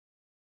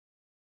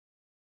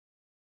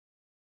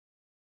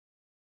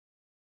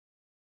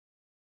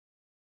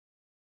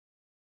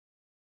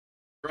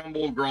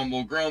Grumble,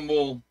 grumble,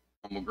 grumble,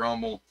 grumble, grumble,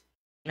 grumble,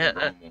 Yeah,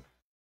 grumble,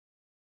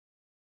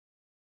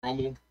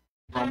 grumble,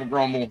 grumble,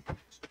 grumble.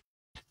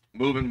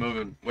 Moving,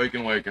 moving,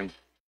 waking, waking,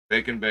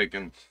 bacon,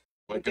 bacon,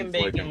 waking, waking,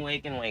 bacon, flaking,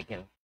 waking,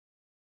 waking.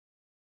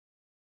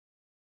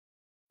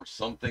 or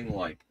something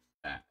like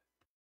that.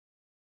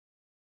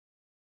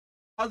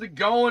 How's it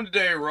going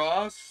today,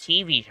 Ross?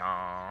 TV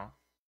show.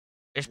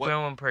 It's What?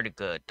 going pretty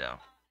good though.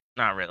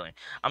 Not really.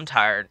 I'm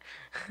tired.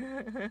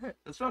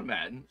 That's not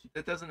bad.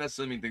 That doesn't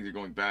necessarily mean things are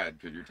going bad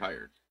because you're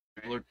tired.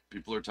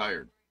 People are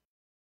tired.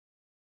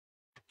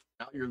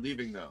 Now you're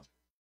leaving though.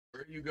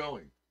 Where are you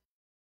going?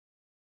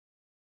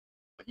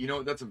 You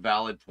know that's a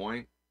valid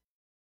point.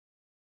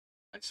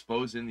 I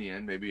suppose in the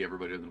end, maybe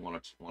everybody doesn't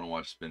want to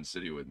watch Spin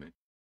City with me.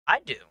 I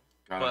do,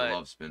 God, I but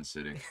love Spin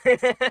City.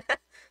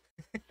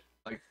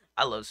 Like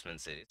I love Spin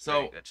City. It's a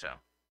very so. good show.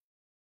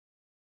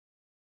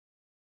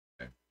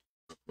 Okay,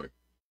 real quick.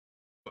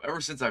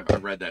 Ever since I've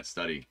read that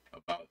study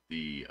about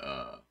the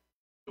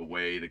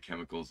way the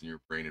chemicals in your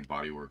brain and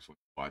body works when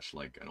you watch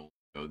like an old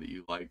show that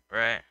you Right,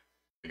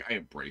 like I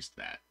embraced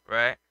that.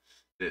 right.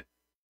 That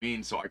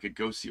means so I could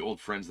go see old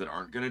friends that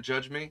aren't gonna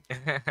judge me.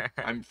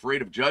 I'm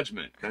afraid of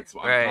judgment. That's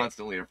why I'm Right.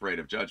 constantly afraid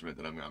of judgment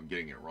that I'm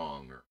getting it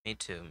wrong or Me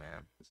too,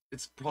 man.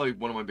 it's probably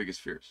one of my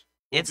biggest fears.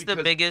 Well, It's the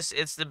because biggest.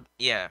 It's the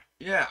yeah.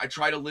 yeah, I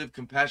try to live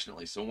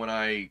compassionately. So when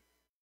I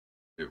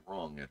get it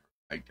wrong,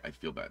 I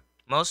feel bad.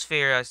 Most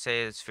fear I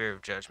say is fear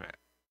of judgment.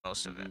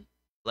 Most of it, Hmm.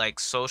 like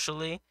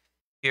socially,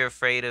 you're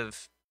afraid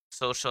of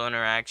social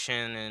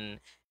interaction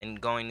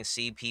and going to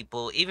see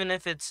people, even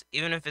if it's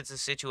a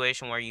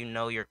situation where you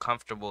know you're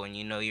comfortable and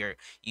you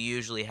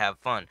usually have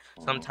fun.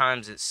 Uh-huh.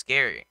 Sometimes it's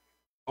scary,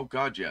 Oh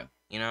God, yeah.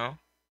 you know?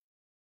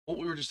 Well,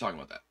 we were just talking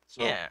about that.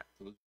 So Yeah,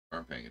 for those who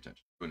aren't paying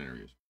attention to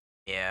interviews,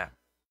 yeah,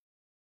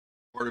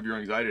 part of your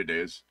anxiety today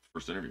is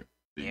first interview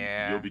that you'll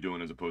yeah. be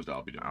doing as opposed to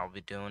I'll be doing. I'll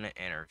be doing an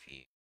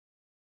interview.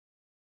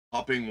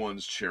 Popping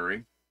one's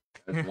cherry,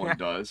 as one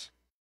does.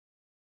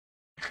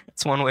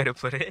 That's one way to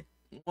put it.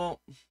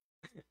 Well,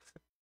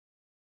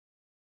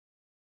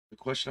 the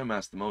question I'm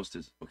asked the most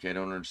is, okay, I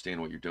don't understand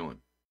what you're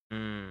doing.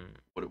 Mm,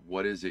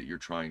 What is it you're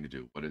trying to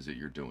do? What is it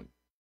you're doing?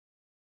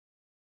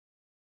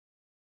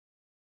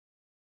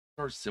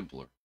 Or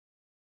simpler.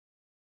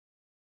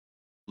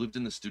 Lived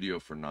in the studio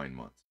for 9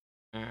 months.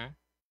 mm-hmm.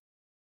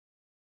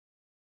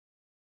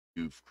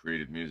 You've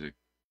created music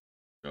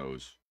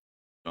shows,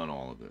 done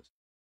all of this.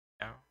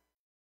 Yeah.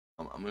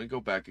 I'm going to go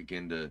back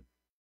again to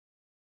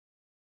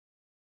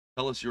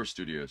tell us your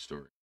studio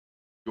story,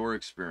 your My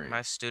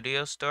experience.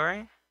 studio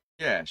story?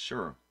 Yeah,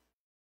 sure.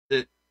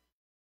 That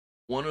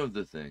one of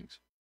the things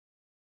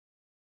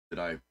that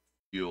I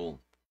feel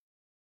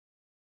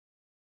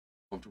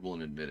comfortable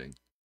in admitting,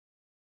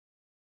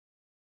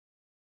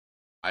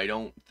 I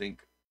don't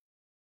think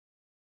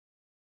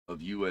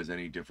of you as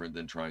any different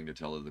than trying to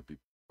tell other people's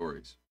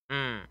stories.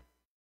 Mm,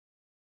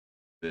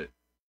 That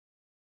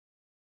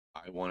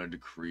I wanted to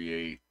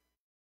create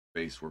a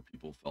space where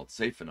people felt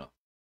safe enough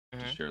to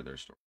mm-hmm. share their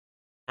story.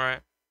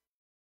 Right.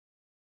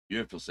 You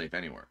don't feel safe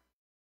anywhere.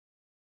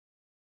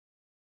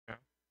 Yeah.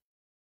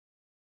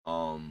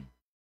 Um,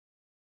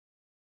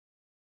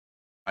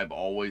 I've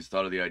always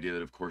thought of the idea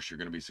that of course you're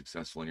going to be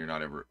successful and you're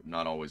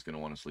not always going to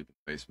want to sleep in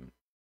the basement,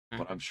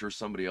 but I'm sure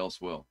somebody else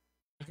will.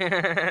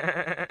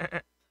 Mm-hmm.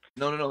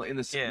 No, no, no. In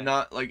this, Yeah.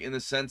 not like in the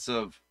sense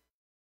of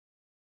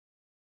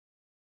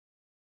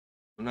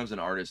sometimes an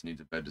artist needs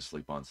a bed to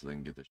sleep on so they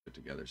can get their shit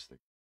together. So they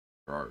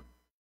for art,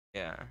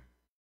 Yeah.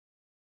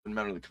 no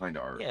matter the kind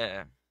of art.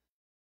 Yeah.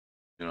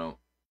 You know,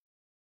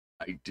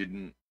 I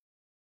didn't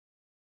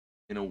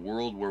in a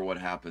world where what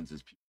happens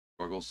is people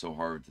struggle so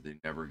hard that they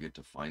never get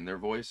to find their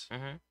voice.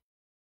 Mm-hmm.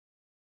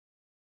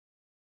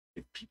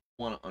 If people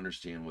want to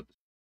understand what this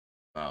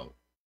is about,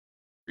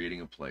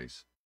 creating a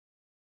place,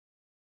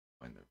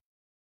 find them.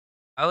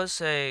 I would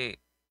say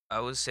I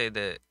would say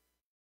that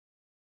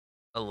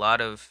a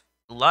lot of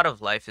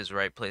life is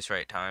right place,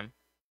 right time.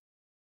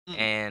 Hmm.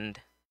 And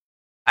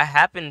I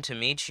happened to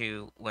meet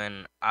you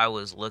when I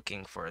was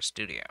looking for a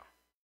studio.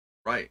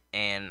 Right.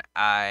 And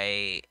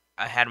I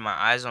had my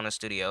eyes on a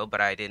studio,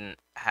 but I didn't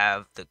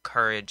have the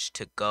courage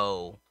to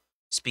go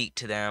speak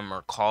to them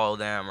or call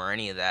them or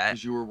any of that.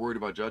 Because you were worried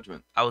about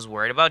judgment. I was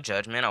worried about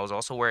judgment. I was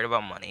also worried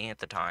about money at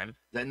the time.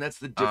 And that's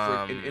the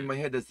difference in Um, my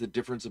head. That's the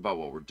difference about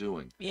what we're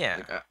doing. yeah.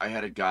 Like I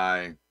had a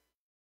guy.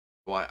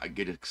 Well, I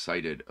get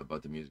excited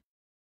about the music.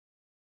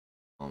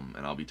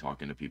 And I'll be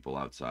talking to people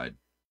outside,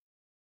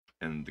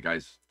 and the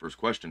guy's first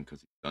question,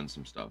 because he's done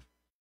some stuff,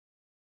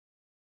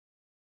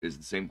 is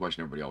the same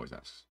question everybody always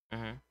asks: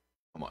 Mhm.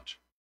 How much?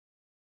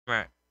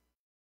 Right.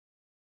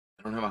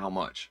 I don't have a how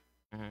much.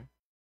 Mhm.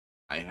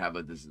 I have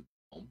a this is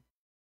home.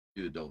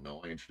 You that don't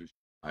know, I introduce.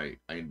 I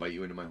invite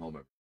you into my home.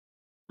 It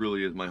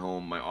really is my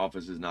home. My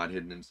office is not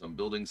hidden in some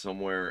building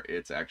somewhere.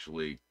 It's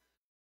actually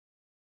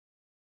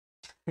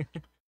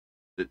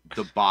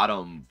the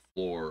bottom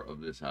floor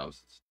of this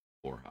house. It's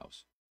the floor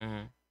house.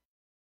 Mhm.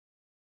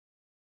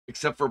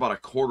 Except for about a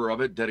quarter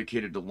of it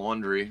dedicated to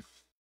laundry,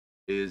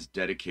 is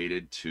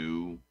dedicated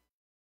to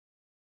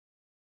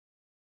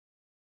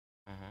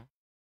Mhm.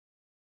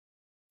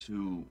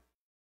 to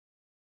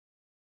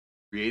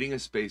creating a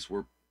space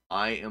where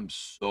I am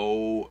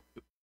so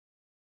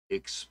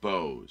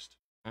exposed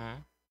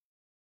Mm-hmm.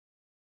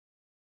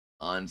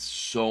 on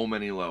so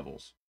many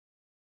levels.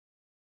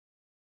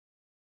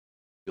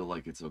 I feel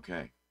like it's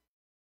okay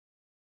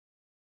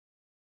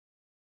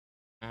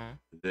Mm-hmm.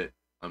 that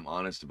I'm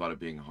honest about it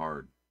being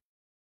hard,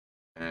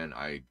 and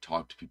I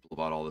talk to people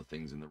about all the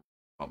things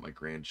about my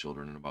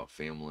grandchildren and about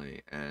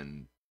family,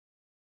 and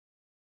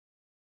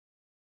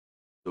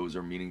those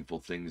are meaningful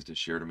things to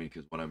share to me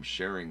because what I'm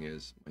sharing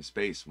is my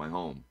space, my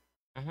home,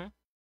 Mm-hmm.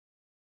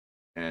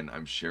 and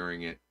I'm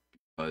sharing it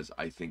because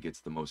I think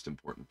it's the most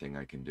important thing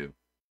I can do.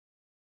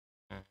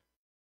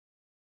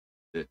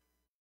 That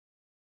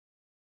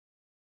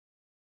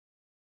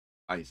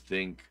I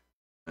think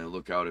when I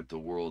look out at the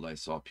world, I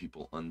saw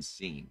people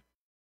unseen.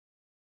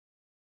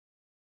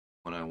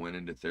 When I went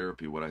into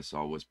therapy, what I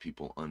saw was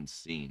people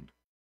unseen.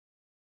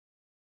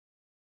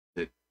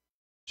 That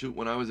shoot,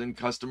 when I was in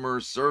customer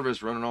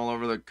service running all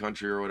over the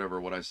country or whatever,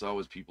 what I saw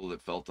was people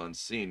that felt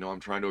unseen. No, I'm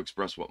trying to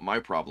express what my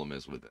problem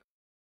is with it.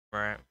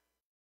 Right.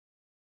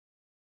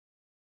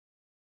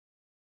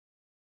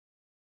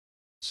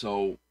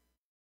 So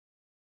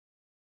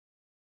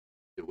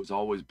it was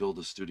always build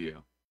a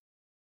studio.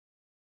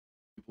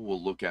 People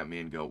will look at me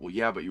and go, well,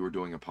 yeah, but you were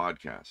doing a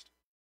podcast.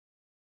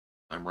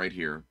 I'm right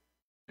here.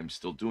 I'm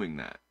still doing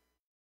that.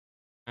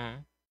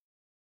 Mm-hmm.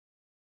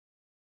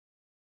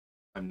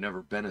 I've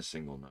never been a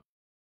single note.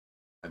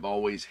 I've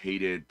always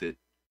hated that.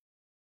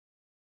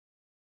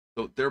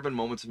 So there have been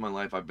moments in my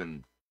life I've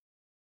been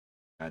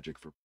magic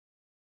for,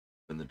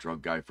 been the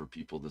drug guy for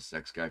people, the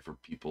sex guy for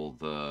people,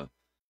 the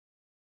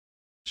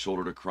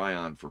shoulder to cry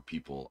on for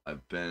people.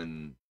 I've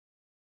been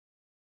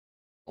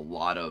a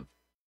lot of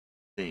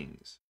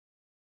things.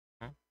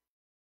 Mm-hmm.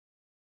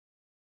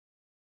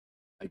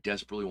 I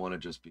desperately want to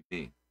just be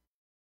me.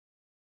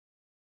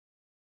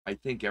 I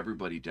think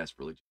everybody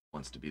desperately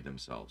wants to be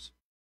themselves.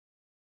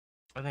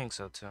 I think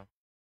so too.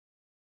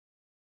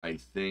 I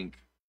think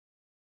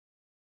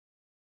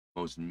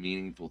the most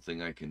meaningful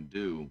thing I can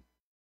do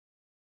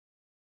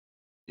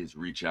is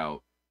reach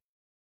out,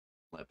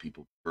 let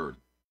people be heard.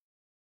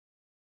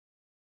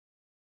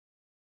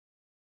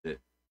 That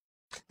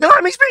No,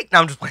 let me speak. No,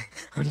 I'm just playing.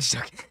 I'm just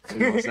joking. What do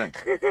you want to say?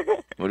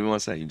 What do you want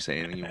to say? You can say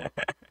anything you want.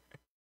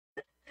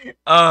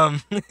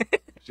 Um,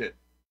 Shit.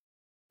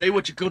 Say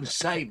what you're gonna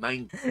say,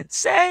 man.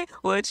 say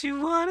what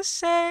you wanna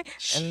say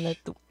Shh. and let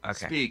the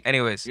okay. Speak.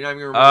 Anyways, You're not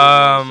even gonna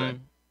remember what you want to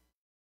say.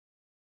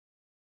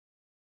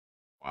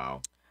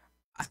 Wow.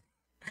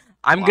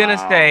 I'm gonna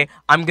say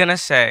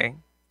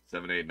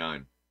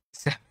 789.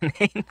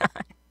 789.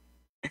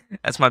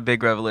 That's my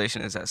big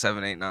revelation. Is that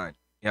 789?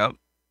 Yep.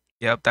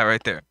 Yep. That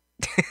right there.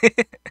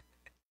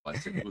 Why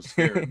 6 was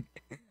scared.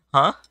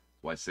 Huh?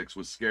 Why 6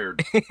 was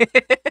scared.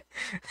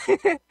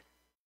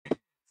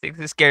 6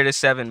 is scared of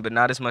 7, but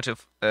not as much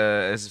of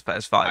as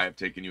 5. I have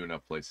taken you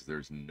enough places.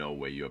 There's no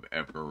way you have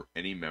ever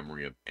any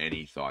memory of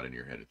any thought in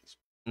your head at this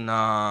point.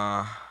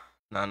 Nah.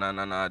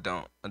 I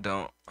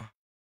don't.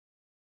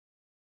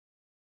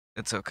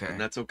 It's okay. And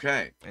that's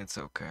okay. It's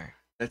okay.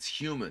 That's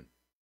human.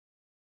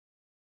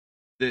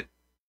 That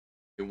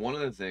and one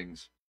of the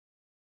things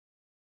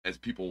as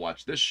people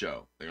watch this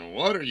show, they go,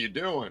 what are you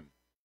doing?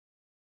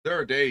 There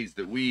are days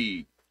that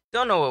we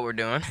Don't know what we're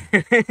doing.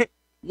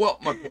 well,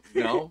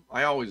 no,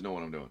 I always know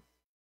what I'm doing.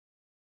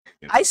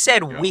 I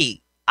said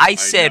we. I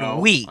said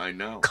we. I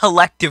know.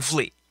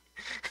 Collectively.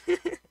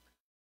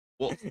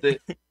 Well, the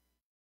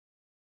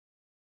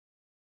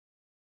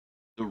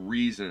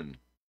reason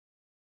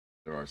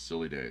there are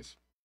silly days,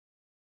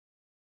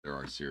 there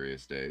are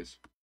serious days,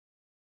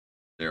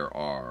 there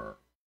are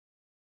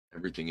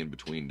everything in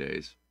between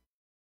days.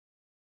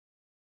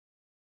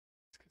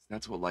 Because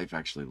that's what life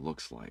actually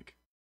looks like.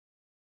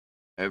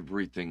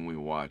 Everything we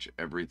watch,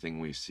 everything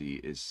we see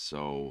is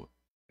so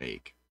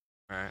fake.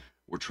 Right.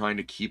 We're trying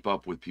to keep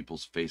up with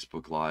people's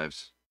Facebook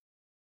lives.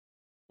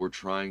 We're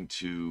trying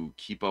to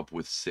keep up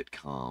with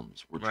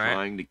sitcoms. We're Right.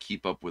 trying to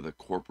keep up with a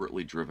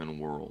corporately driven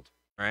world.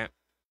 Right.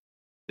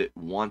 That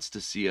wants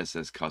to see us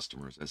as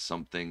customers, as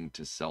something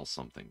to sell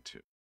something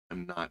to.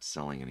 I'm not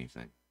selling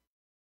anything.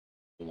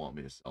 People want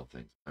me to sell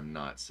things. I'm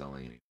not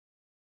selling anything.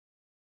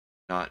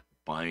 Not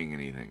buying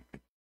anything.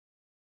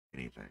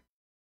 Anything.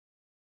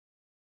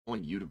 I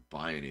want you to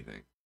buy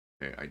anything.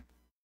 Okay, I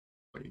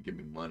want you to give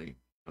me money.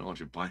 I don't want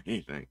you to buy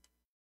anything.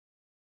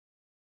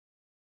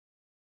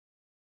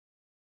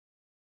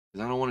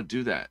 Because I don't want to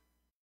do that.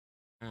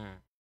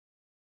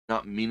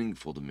 Not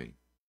meaningful to me.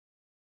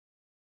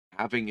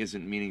 Having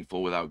isn't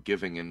meaningful without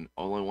giving, and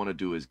all I want to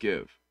do is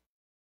give.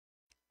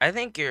 I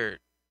think you're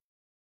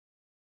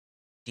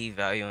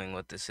devaluing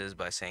what this is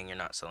by saying you're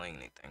not selling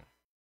anything.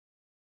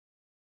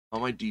 How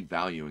am I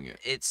devaluing it?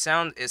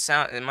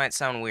 It might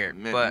sound weird,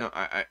 Man, but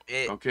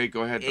no, okay,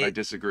 go ahead, but I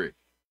disagree.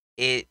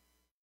 It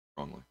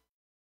Strongly.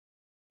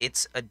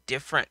 It's a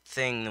different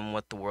thing than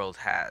what the world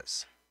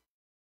has.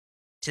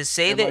 To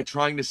say Am that, I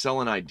trying to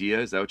sell an idea?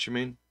 Is that what you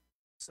mean?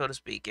 so to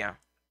speak, yeah.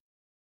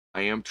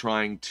 I am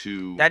trying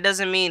to. That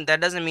doesn't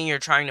mean you're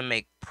trying to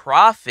make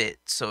profit,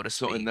 so to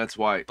So, and speak. that's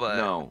why, But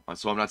no.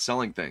 So I'm not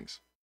selling things.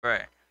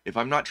 right. If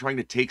I'm not trying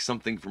to take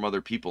something from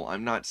other people,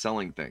 I'm not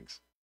selling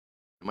things.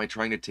 Am I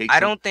trying to take I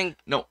some? don't think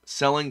No,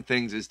 selling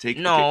things is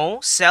take. Okay, no,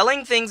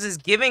 selling things is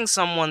giving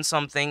someone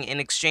something in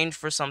exchange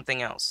for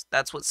something else.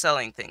 That's what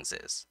selling things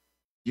is.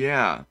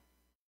 yeah,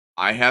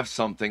 I have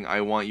something.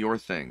 I want your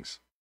things.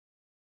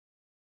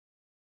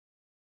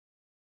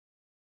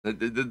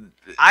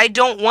 I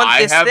don't want I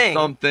this have thing.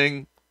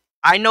 something.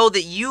 I know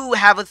that you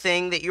have a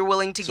thing that you're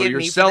willing to So give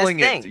you're me for this selling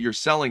it. thing. You're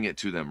selling it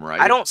to them,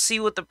 I right? don't see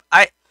what the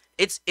I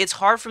it's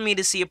hard for me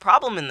to see a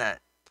problem in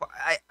that.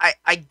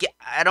 I get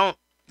I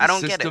The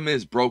don't get it. system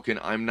is broken.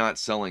 I'm not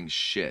selling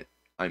shit.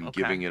 I'm Okay.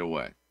 giving it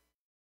away.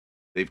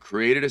 They've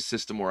created a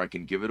system where I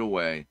can give it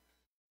away,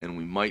 and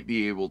we might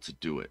be able to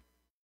do it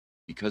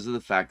because of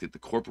the fact that the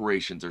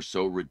corporations are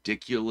so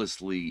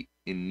ridiculously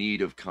in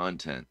need of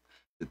content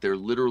that they're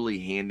literally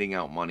handing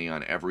out money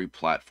on every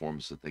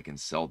platform so that they can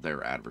sell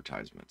their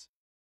advertisements.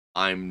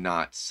 I'm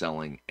not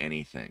selling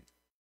anything.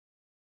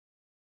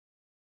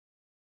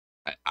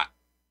 I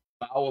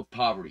vow of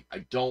poverty. I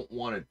don't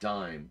want a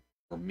dime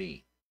for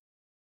me.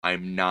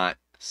 I'm not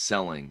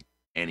selling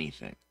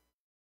anything.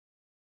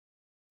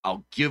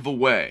 I'll give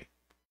away.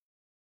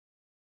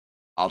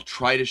 I'll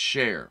try to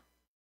share.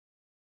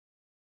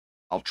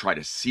 I'll try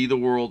to see the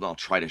world. I'll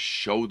try to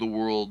show the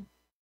world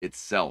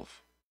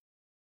itself.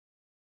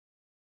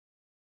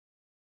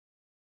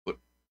 But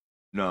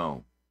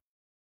no,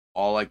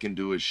 all I can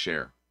do is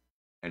share.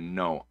 And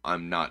no,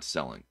 I'm not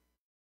selling.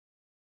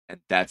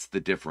 And that's the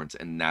difference.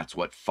 And that's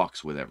what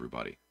fucks with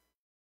everybody.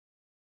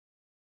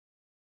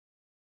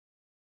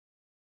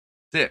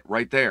 That's it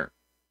right there.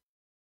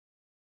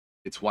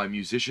 It's why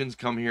musicians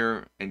come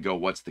here and go,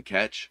 what's the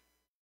catch?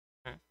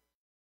 Hmm.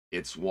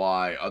 It's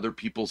why other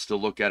people still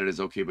look at it as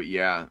okay, but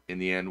yeah, in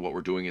the end, what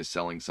we're doing is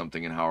selling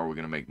something, and how are we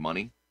going to make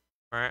money?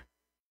 Right.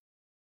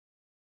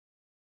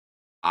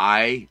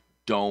 I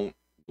don't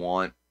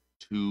want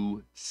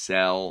to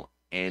sell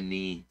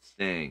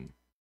anything.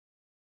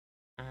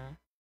 Mhm.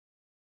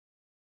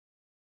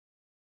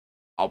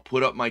 I'll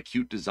put up my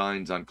cute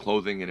designs on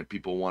clothing, and if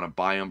people want to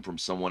buy them from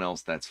someone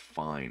else, that's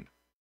fine.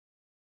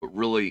 But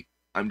really,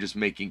 I'm just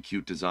making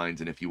cute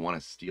designs, and if you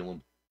want to steal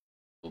them,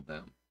 steal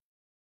them.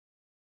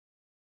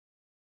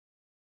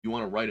 You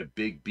want to write a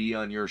big B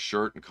on your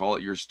shirt and call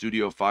it your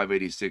Studio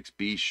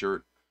 586B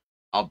shirt,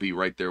 I'll be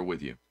right there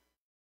with you.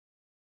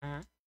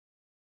 Mhm.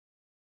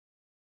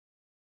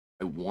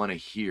 I want to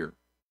hear.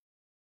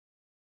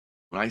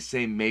 When I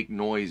say make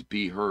noise,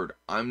 be heard,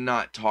 I'm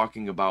not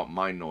talking about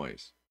my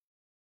noise.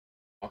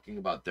 I'm talking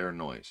about their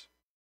noise.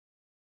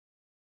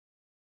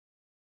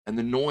 And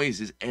the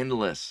noise is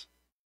endless.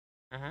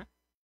 Mhm.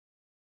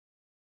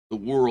 The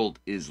world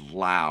is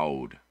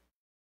loud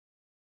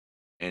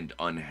and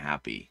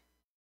unhappy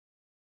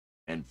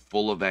and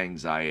full of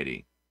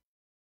anxiety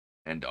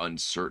and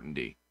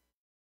uncertainty.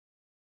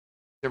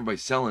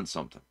 Everybody's selling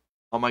something.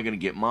 How am I going to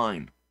get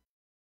mine?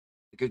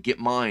 I could get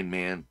mine,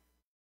 man.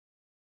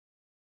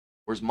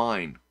 Where's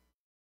mine?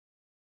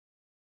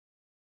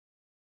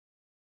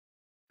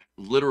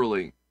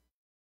 Literally,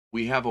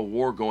 we have a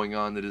war going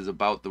on that is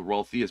about the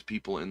wealthiest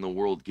people in the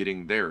world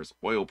getting theirs.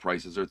 Oil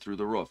prices are through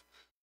the roof.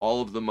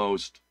 All of the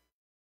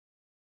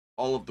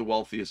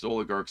wealthiest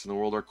oligarchs in the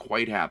world are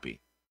quite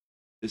happy.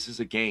 This is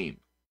a game.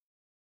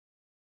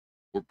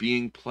 We're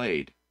being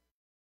played.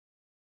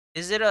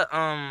 Is it a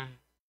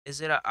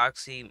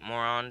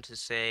oxymoron to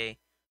say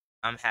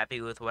I'm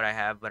happy with what I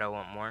have but I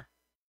want more?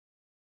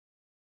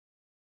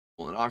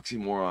 Well, an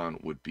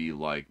oxymoron would be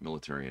like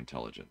military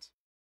intelligence.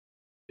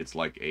 It's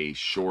like a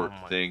Oh short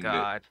my thing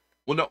that, god.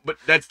 well, no, but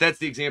that's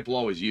the example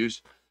always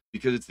used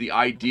because it's the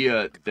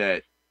idea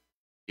that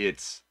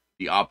it's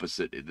the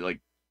opposite,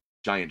 like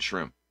giant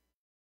shrimp.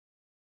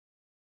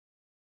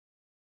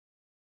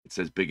 It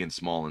says big and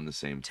small in the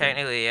same thing.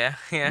 Technically, yeah.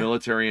 Yeah.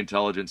 Military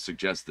intelligence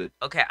suggests that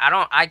Okay,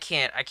 I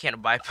can't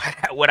abide by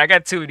that. When I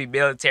got too many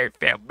military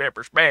family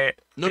members, man.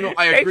 no,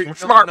 I They agree. some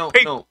No, smart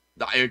people.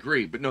 I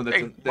agree. But no, They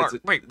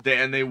smart people.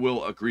 and they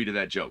will agree to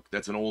that joke.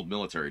 That's an old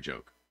military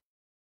joke.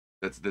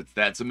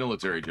 That's a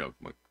military joke.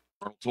 My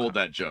colonel told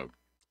that joke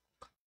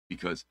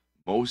because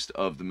most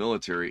of the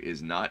military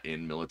is not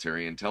in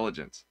military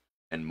intelligence,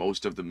 and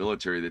most of the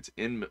military that's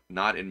in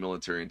not in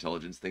military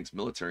intelligence thinks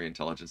military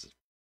intelligence is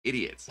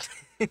idiots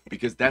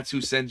because that's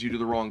who sends you to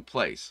the wrong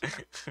place.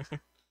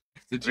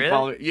 Did you Really?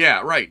 follow it?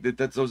 Yeah, right.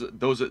 That's those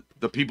are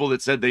the people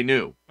that said they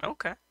knew.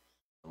 Okay.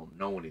 I don't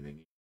know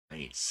anything. I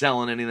ain't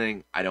selling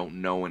anything. I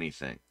don't know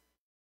anything.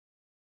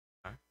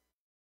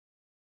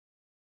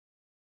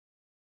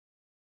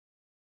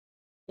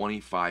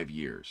 25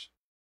 years.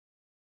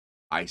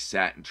 I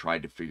sat and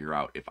tried to figure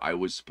out if I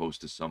was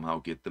supposed to somehow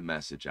get the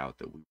message out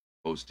that we were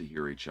supposed to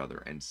hear each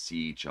other and see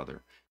each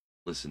other,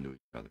 listen to each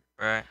other.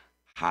 Right.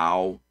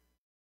 How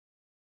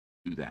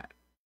do that?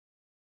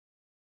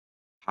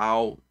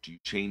 How do you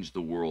change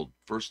the world,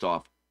 first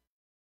off,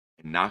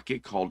 and not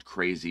get called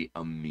crazy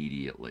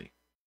immediately?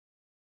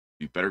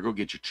 You better go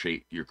get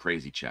your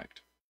crazy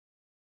checked.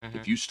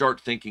 If you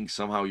start thinking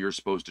somehow you're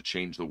supposed to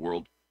change the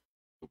world,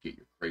 go get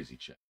your crazy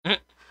check.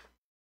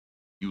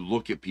 You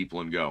look at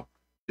people and go,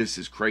 this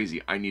is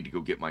crazy. I need to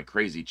go get my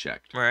crazy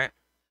checked. Right.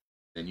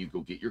 Then you go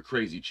get your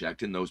crazy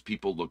checked, and those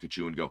people look at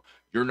you and go,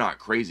 you're not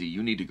crazy.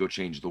 You need to go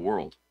change the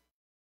world.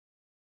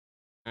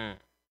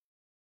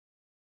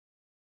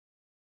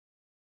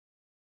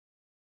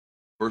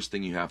 First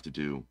thing you have to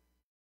do,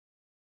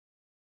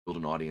 build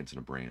an audience and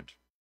a brand.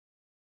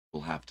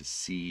 We'll have to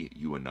see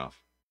you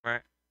enough.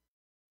 Right.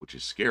 Which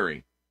is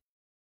scary,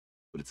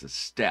 but it's a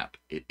step.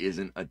 It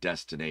isn't a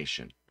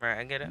destination. Right,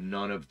 I get it.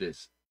 None of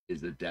this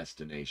is a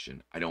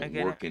destination. I don't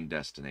work in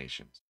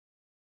destinations.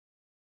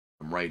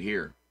 I'm right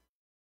here.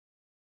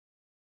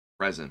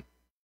 Present.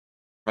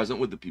 Present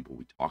with the people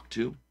we talk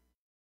to.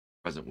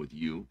 Present with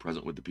you.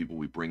 Present with the people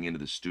we bring into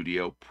the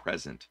studio.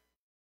 Present.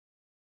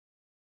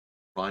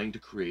 Trying to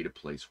create a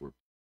place where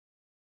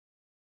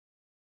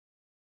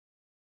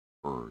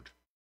heard.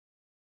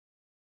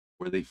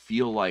 Where they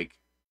feel like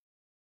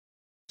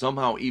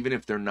somehow, even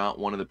if they're not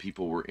one of the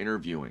people we're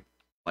interviewing,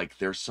 like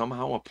they're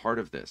somehow a part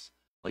of this.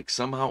 Like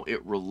somehow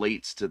it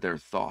relates to their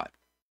thought.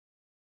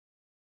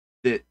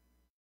 That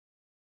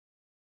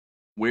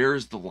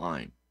where's the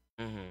line?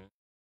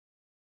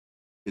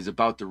 Is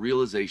about the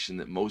realization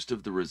that most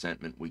of the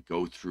resentment we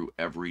go through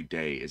every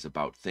day is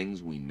about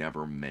things we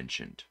never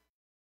mentioned.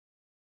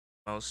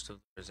 Most of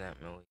the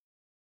resentment.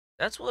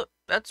 That's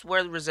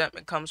where the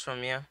resentment comes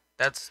from, yeah.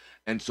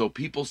 And so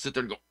people sit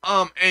there and go,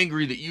 I'm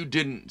angry that you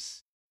didn't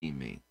see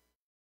me.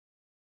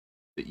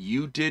 That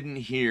you didn't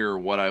hear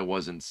what I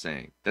wasn't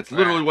saying. That's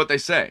literally what they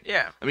say.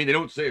 Yeah. I mean, they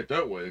don't say it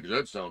that way because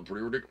that sounds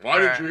pretty ridiculous. Why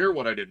didn't you hear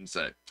what I didn't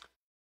say?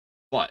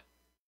 But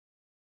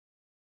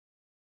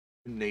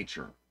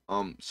nature.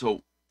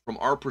 So from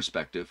our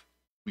perspective,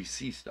 we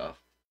see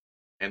stuff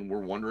and we're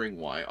wondering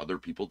why other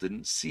people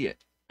didn't see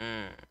it.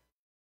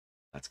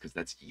 That's because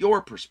that's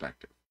your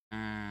perspective.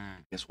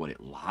 Guess what? It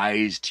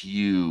lies to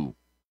you.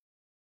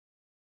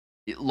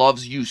 It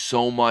loves you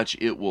so much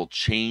it will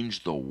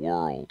change the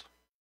world.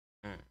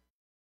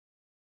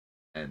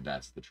 And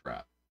that's the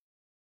trap.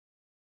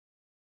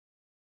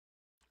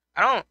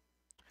 I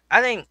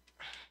think.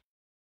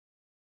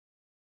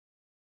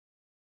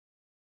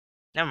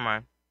 Never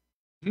mind.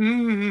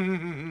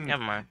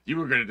 Never mind. You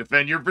were going to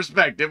defend your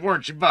perspective,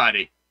 weren't you,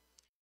 buddy?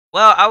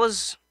 Well, I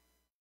was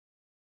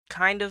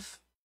kind of.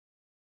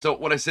 So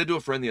what I said to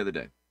a friend the other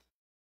day,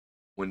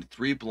 when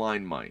 3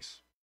 blind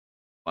mice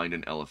find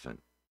an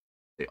elephant,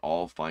 they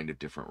all find a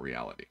different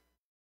reality.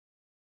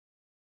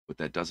 But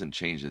that doesn't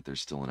change that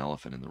there's still an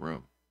elephant in the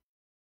room.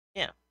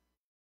 Yeah.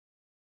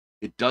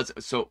 It does.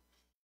 So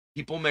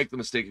people make the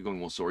mistake of going,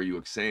 well, so are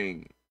you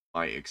saying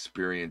my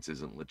experience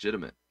isn't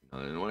legitimate?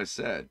 And what I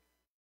said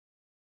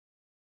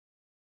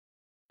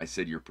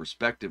your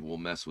perspective will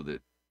mess with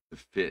it to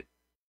fit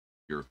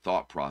your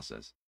thought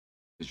process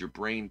because your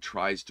brain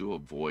tries to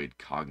avoid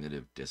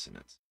cognitive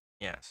dissonance.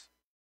 Yes.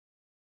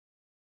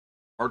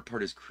 Hard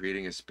part is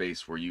creating a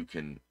space where you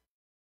can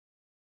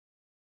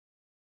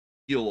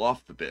peel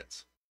off the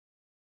bits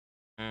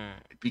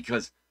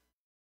because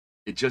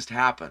it just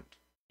happened.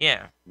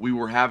 Yeah. We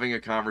were having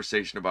a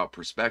conversation about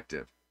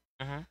perspective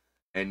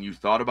and you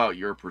thought about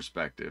your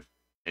perspective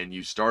and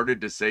you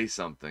started to say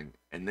something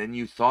and then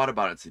you thought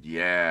about it and said,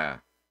 yeah.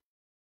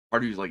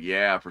 Part of you's like,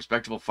 yeah,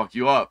 perspective will fuck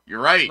you up.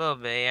 You're right. A little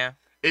bit, yeah.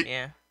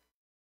 Yeah.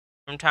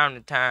 From time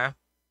to time.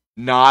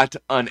 Not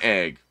an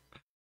egg.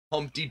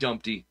 Humpty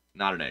Dumpty,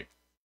 not an egg.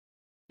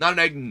 Not an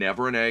egg,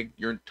 never an egg.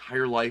 Your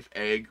entire life,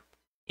 egg.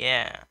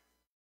 Yeah.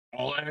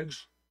 All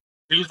eggs?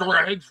 These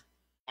are eggs?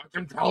 I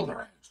can tell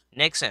they're eggs.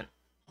 Nixon.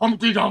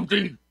 Humpty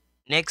Dumpty.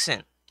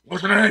 Nixon.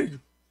 Was an egg,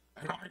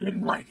 and I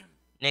didn't break it.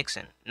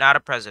 Nixon. Not a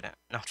president.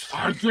 No.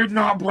 I did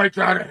not break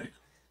that egg.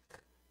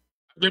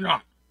 I did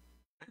not.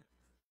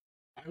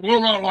 I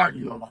will not lie to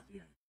you about the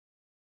egg.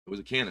 It was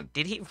a cannon.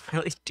 Did he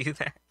really do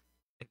that?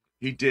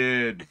 He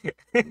did.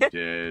 He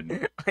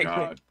did.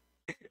 God.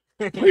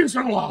 Peace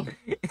and love.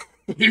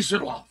 Peace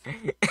and love.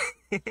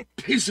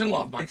 Peace and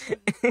love, my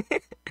friend.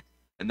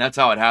 And that's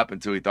how it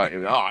happened, too. He thought,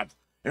 oh,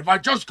 if I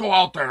just go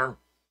out there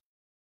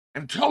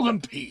and tell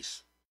them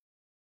peace,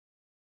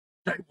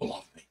 they will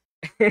love me.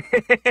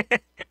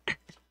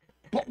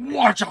 But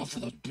watch out for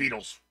those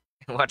Beatles.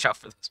 Watch out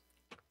for those.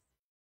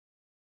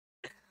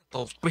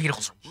 Those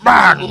Beatles are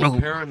bad. A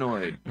little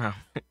paranoid. No.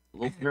 A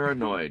little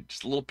paranoid.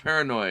 Just a little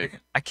paranoid.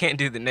 I can't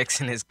do the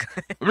Nixon is good.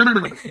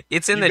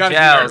 It's in You the gotta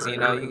jowls, do you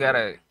that. know. You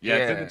gotta. Yeah,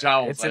 it's in the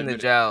jowls. It's in the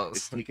It's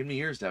jowls. taken me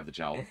years to have the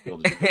jowl.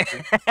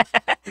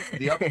 It's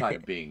the upside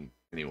of being,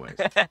 anyways.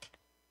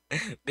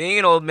 Being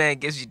an old man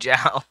gives you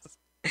jowls.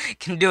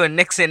 Can do a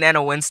Nixon and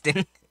a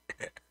Winston.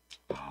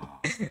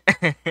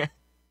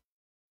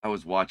 I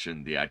was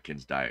watching the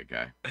Atkins diet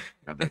guy.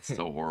 God, that's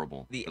so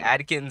horrible. The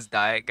Atkins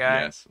diet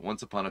guy? Yes.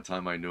 Once upon a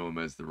time, I knew him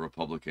as the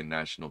Republican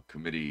National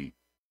Committee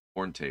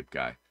porn tape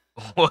guy.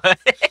 What?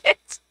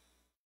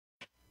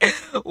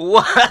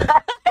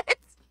 What?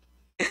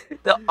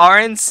 The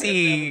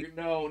RNC.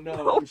 No.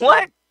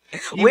 What?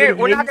 You we're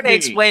would not hate gonna me.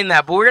 explain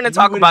that, but we're gonna You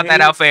talk would about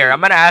that hate off air. me.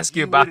 I'm gonna ask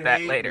you You about would that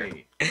hate later.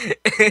 me. You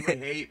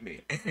would hate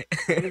me. I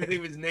can't even think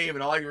of his name,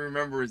 and all I can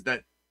remember is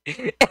that.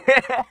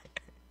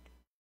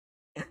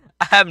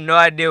 I have no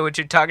idea what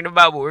you're talking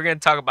about, but we're gonna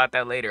talk about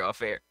that later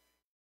off air.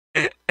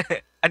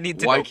 I need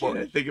to Why know can't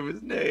more. I think of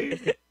his name?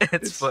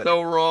 It's funny.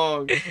 So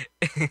wrong.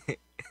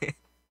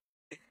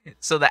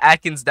 So the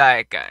Atkins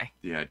diet guy.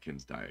 The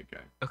Atkins diet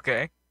guy.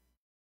 Okay.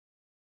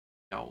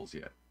 Owls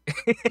yet.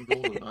 I'm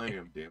older than I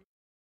am, damn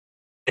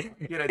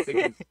it. Yet I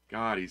think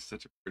God, he's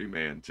such a pretty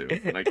man too.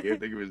 And I can't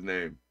think of his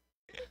name.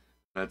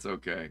 That's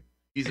okay.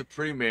 He's a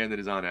pretty man that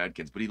is on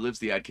Atkins, but he lives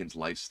the Atkins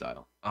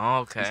lifestyle. Oh,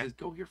 He okay. says,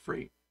 go, you're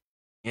free.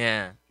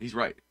 Yeah. He's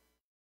right.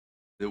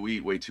 That we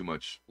eat way too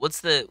much.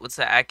 What's the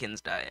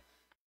Atkins diet?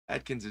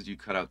 Atkins is you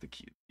cut out the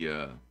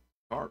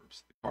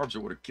carbs. The carbs are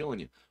what are killing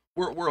you.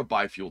 We're a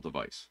biofuel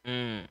device.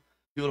 Mm.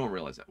 People don't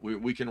realize that.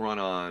 We can run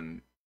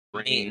on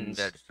Meat and grains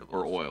vegetables.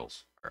 or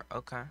oils.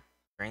 Okay.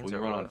 Grains We can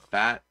or run on oils.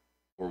 fat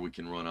or we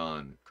can run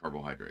on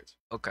carbohydrates.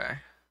 Okay.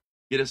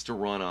 Get us to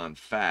run on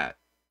fat,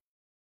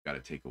 got to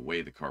take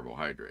away the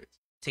carbohydrates.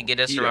 To get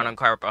us to run on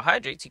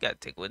carbohydrates, you got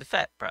to take away the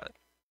fat, probably.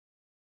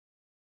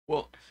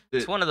 Well,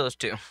 It's one of those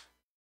two.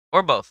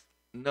 Or both.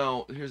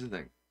 no, here's the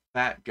thing.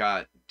 Fat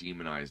got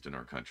demonized in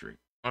our country.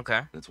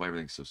 Okay. That's why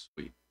everything's so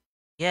sweet.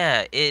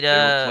 Yeah, it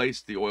They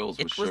replaced the oils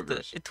with it was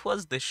sugars. it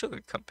was the sugar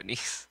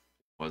companies.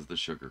 Was the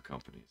sugar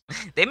companies.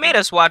 They made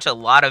us watch a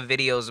lot of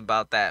videos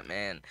about that,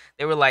 man.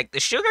 They were like, the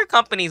sugar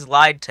companies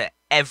lied to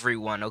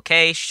everyone,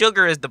 okay?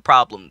 Sugar is the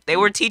problem. They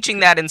were teaching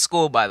that in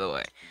school, by the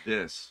way.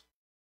 This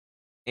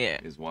Yeah.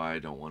 is why I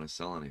don't want to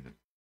sell anything.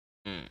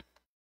 Mm.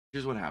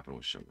 Here's what happened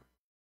with sugar.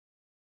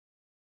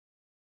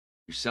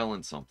 You're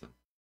selling something.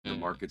 The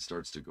market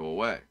starts to go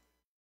away.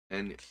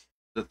 And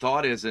the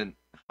thought isn't,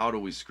 how do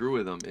we screw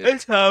with them?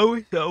 It's how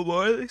we sell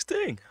more of this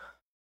thing.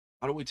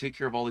 How do we take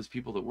care of all these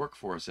people that work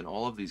for us in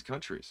all of these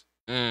countries?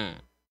 Mm.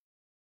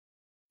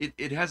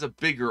 It has a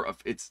bigger,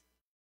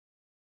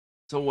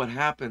 so what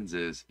happens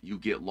is you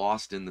get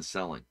lost in the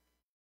selling.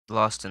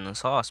 Lost in the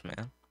sauce,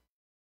 man.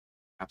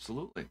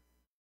 Absolutely.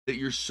 That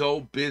you're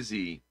so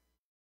busy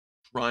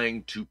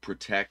trying to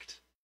protect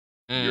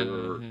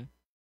your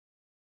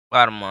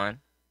bottom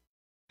line.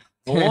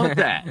 I want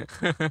that.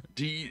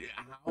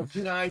 How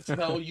can I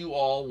tell you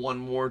all one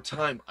more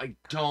time? I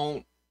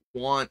don't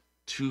want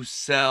to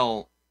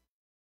sell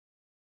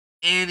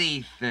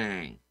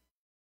anything.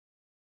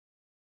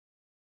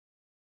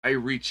 I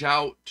reach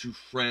out to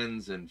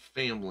friends and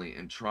family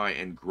and try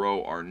and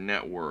grow our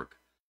network.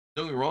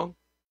 Don't get me wrong.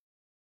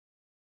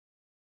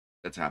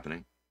 That's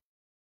happening.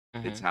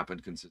 It's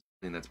happened consistently,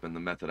 and that's been the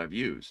method I've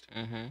used.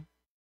 You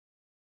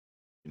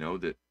know,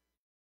 that.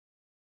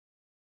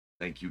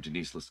 Thank you,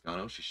 Denise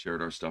Lascano. She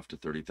shared our stuff to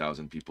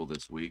 30,000 people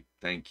this week.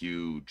 Thank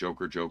you,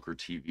 Joker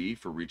TV,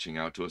 for reaching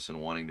out to us and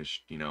wanting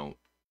to,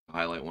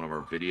 highlight one of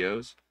our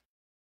videos.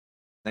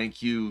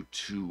 Thank you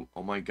to,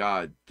 oh my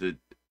God,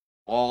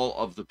 all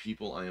of the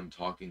people I am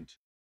talking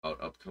to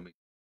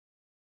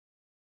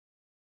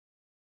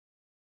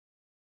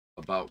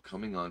about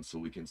coming on so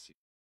we can see.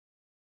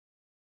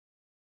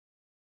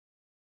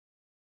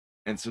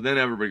 And so then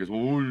everybody goes,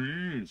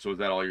 well, so is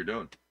that all you're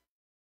doing?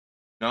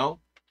 No,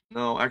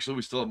 actually,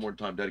 we still have more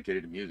time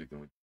dedicated to music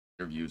than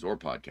interviews or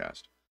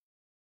podcast.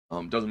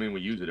 Doesn't mean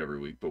we use it every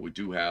week, but we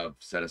do have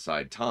set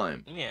aside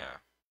time. Yeah.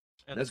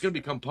 That's going to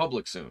become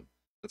public soon.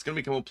 That's going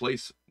to become a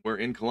place where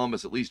in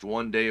Columbus, at least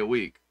one day a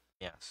week.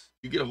 Yes.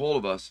 You get a hold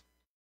of us.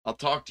 I'll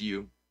talk to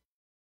you.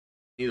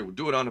 Either we'll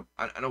do it on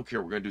I don't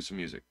care. We're going to do some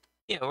music.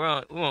 Yeah, we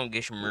won't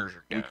get some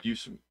music down.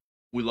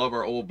 We love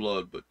our old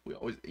blood, but we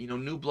always,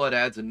 new blood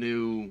adds a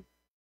new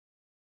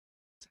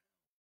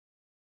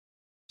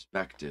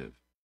perspective.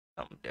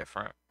 Something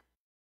different.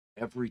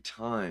 Every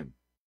time.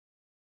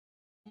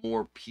 The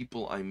more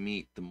people I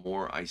meet, the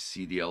more I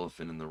see the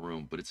elephant in the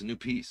room. But it's a new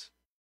piece.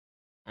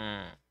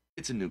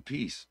 It's a new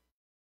piece.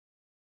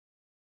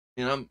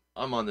 And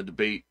I'm on the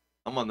debate.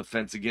 I'm on the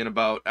fence again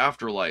about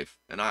afterlife.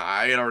 And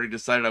I had already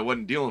decided I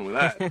wasn't dealing with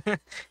that.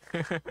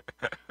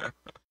 I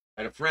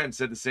had a friend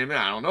said the same thing.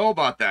 I don't know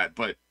about that,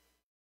 but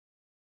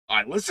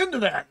I listened to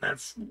that. And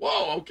that's,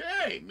 whoa,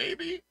 okay,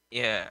 maybe.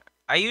 Yeah.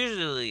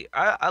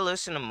 I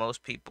listen to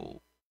most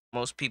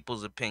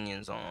people's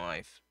opinions on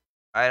life.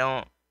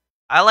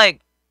 I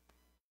like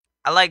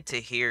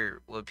to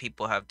hear what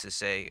people have to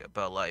say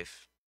about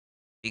life,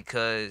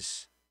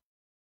 because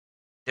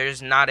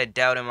there's not a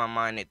doubt in my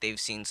mind that they've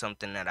seen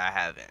something that I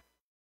haven't.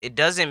 It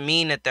doesn't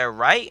mean that they're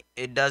right.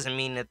 It doesn't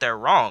mean that they're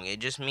wrong. It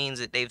just means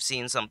that they've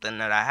seen something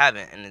that I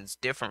haven't, and it's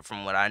different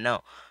from what I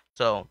know.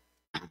 So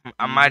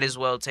I might as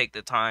well take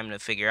the time to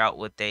figure out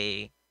what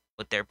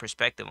their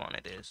perspective on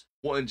it is.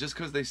 Well, and just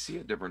because they see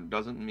it different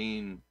doesn't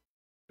mean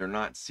they're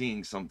not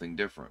seeing something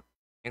different.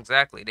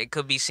 Exactly. They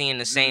could be seeing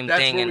the same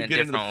thing in a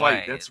different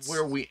way. That's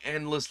where we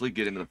endlessly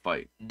get into the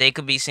fight. They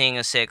could be seeing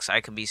a 6. I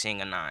could be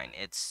seeing a 9.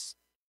 It's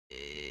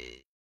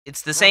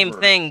the same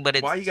thing, but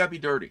it's... Why you gotta be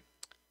dirty?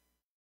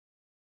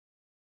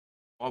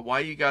 Why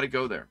you gotta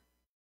go there?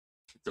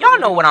 Y'all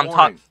know early in what the I'm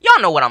talking. morning.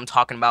 Y'all know what I'm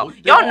talking about. Well,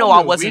 they Y'all all know I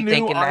knew. We wasn't knew.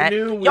 thinking I that.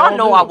 knew. We Y'all all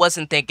know I knew.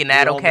 wasn't thinking We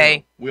that. all knew.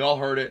 Okay. We all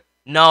heard it.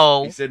 He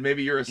No. said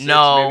maybe you're a 6, maybe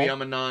No.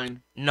 I'm a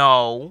 9.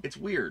 No. It's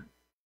weird.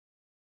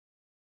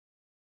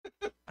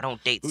 I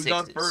don't date Who's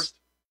sixes. on first?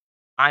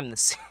 I'm the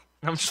 6.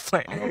 I'm just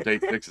playing. I don't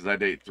date 6s. I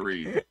date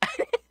 3s.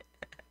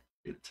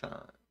 Good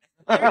time.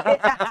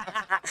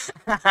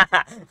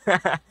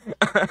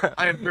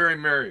 I am very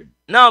married.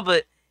 No,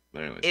 but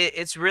anyways,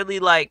 it's really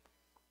like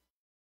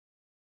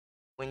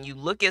when you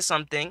look at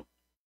something,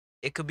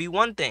 it could be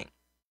one thing.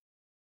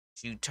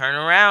 If you turn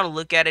around and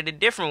look at it a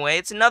different way,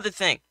 it's another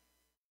thing.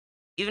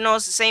 Even though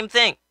it's the same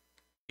thing,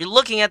 you're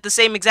looking at the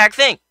same exact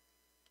thing.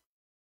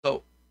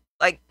 So,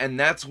 like, and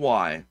that's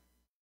why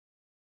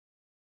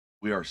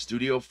we are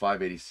Studio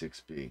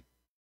 586B.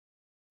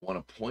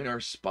 Want to point our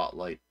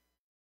spotlight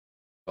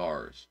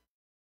stars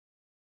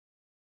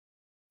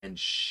and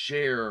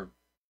share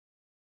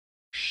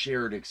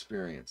shared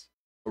experience,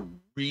 a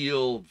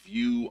real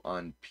view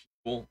on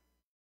people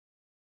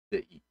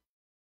that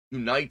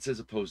unites as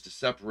opposed to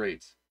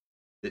separates,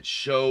 that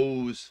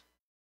shows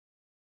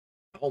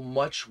how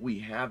much we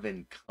have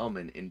in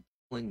common in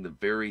feeling the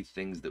very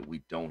things that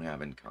we don't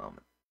have in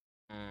common.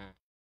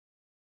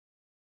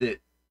 That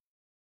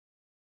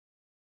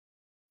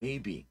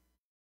maybe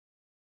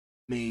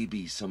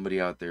somebody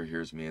out there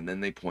hears me and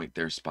then they point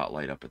their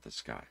spotlight up at the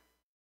sky.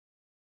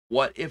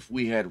 What if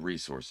we had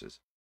resources,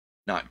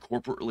 not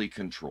corporately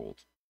controlled,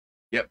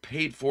 yet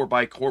paid for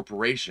by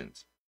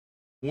corporations,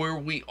 where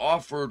we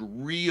offered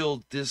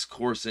real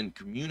discourse and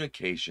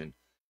communication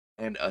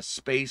and a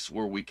space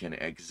where we can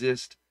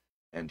exist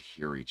and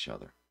hear each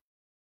other?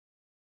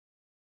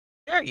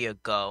 There you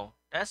go.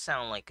 That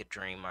sounds like a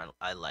dream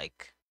I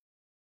like.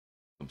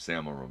 Some say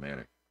I'm a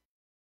romantic.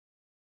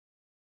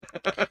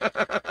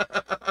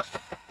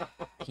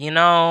 You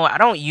know, I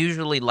don't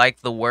usually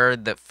like the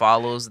word that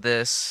follows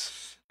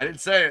this. I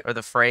didn't say it. Or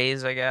the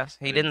phrase, I guess.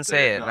 He didn't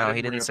say it. No,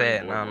 he didn't say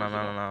it.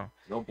 No.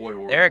 No boy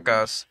word. There it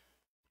goes.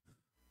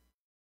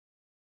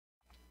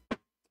 I'm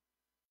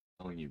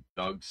telling you,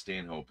 Doug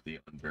Stanhope, The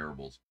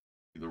Unbearables.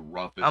 The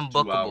roughest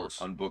Unbookables. 2 hours.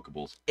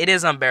 Unbookables. It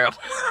is unbearable.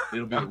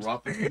 It'll be the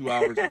roughest 2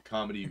 hours of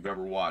comedy you've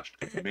ever watched.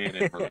 Man,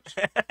 it hurts.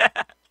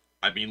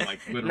 I mean, like,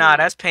 literally. Nah,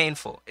 that's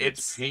painful.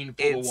 It's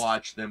painful to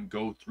watch them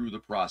go through the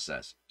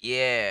process.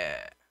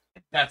 Yeah.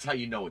 That's how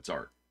you know it's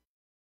art.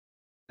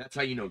 That's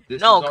how you know this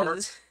is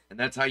art. And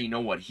that's how you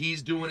know what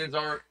he's doing is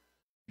art.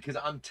 Because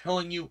I'm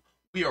telling you,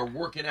 we are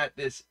working at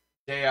this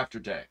day after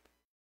day.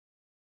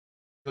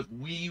 Because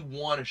we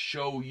want to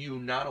show you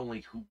not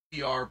only who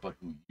we are, but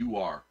who you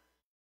are.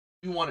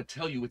 We want to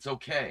tell you it's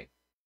okay.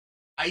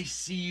 I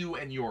see you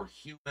and you're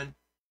human.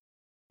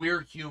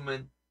 We're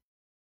human.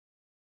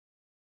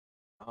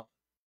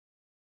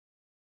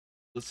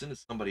 Listen to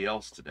somebody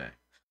else today.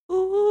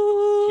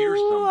 Hear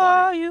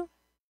somebody.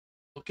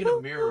 Look in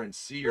a mirror and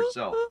see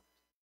yourself.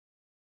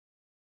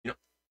 You know,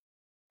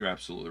 you're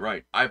absolutely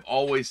right. I've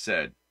always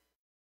said,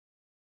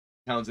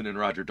 Townsend and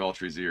Roger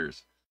Daltrey's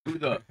ears, who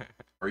the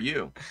are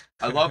you?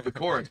 I love the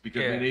chorus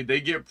because they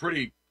get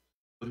pretty,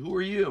 but who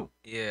are you?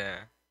 Yeah.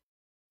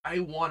 I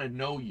want to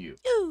know you.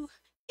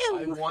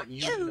 I want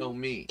you to know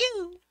me.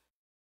 I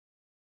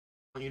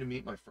want you to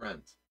meet my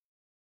friends.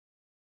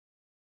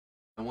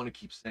 I want to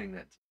keep saying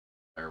that to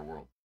the entire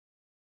world.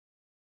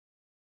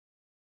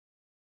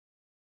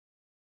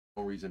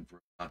 No reason for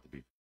it not to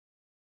be.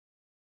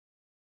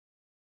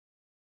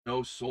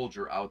 No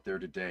soldier out there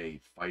today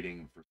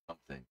fighting for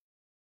something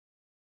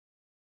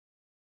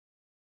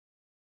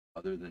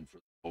other than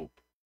for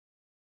hope.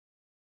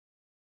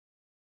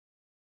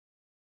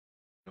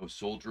 No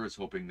soldier is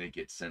hoping they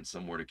get sent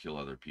somewhere to kill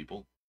other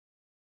people.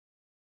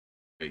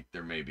 Okay,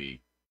 there may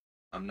be.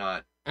 I'm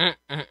not.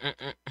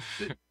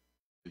 The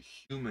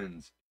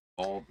humans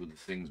involved with the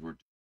things we're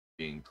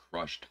being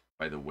crushed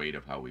by the weight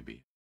of how we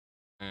be.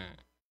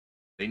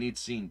 They need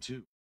seen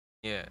too.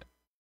 Yeah.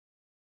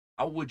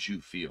 How would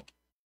you feel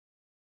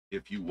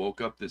if you woke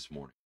up this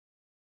morning,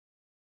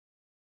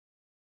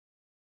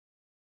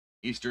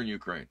 Eastern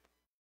Ukraine?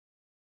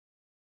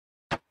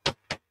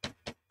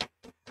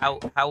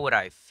 How would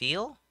I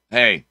feel?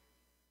 Hey,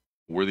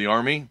 we're the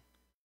army,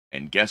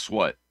 and guess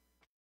what?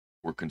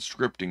 We're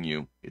conscripting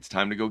you. It's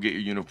time to go get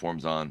your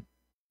uniforms on.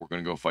 We're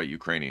gonna go fight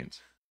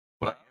Ukrainians.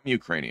 But I am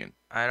Ukrainian.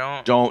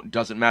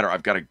 Doesn't matter.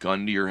 I've got a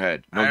gun to your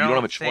head. No, you don't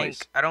have a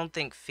choice. I don't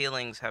think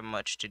feelings have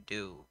much to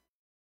do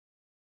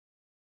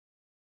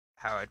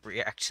how I'd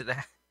react to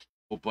that.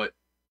 Well, but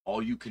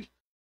all you can.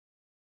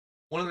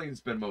 One of the things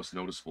that's been most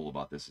noticeable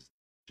about this is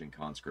pushing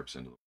conscripts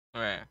into the.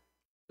 Right.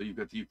 So you've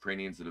got the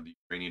Ukrainians that are the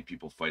Ukrainian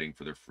people fighting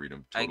for their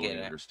freedom.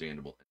 Totally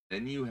understandable. And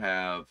then you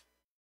have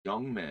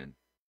young men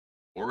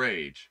or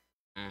age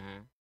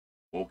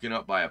woken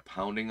up by a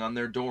pounding on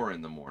their door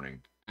in the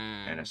morning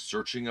and a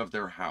searching of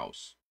their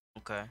house.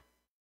 Okay.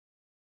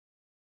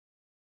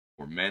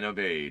 Or men of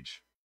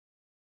age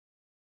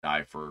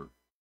die for,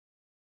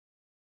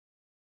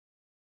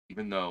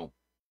 even though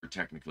they're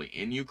technically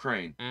in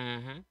Ukraine,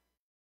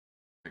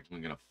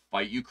 technically going to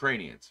fight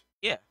Ukrainians.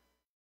 Yeah.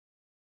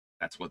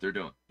 That's what they're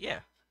doing. Yeah.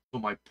 So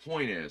my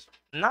point is,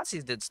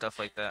 Nazis did stuff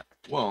like that.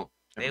 well,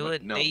 They everybody,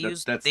 would. no, They that's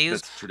used. that's They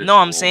used. that's No,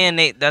 I'm traditional. saying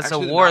that's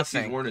Actually, a the war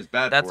Nazis thing. weren't as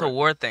bad That's for a it.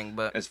 war thing,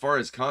 but As far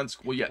as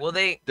well, yeah, well,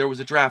 they. there was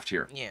a draft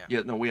here. Yeah.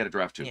 Yeah, no, we had a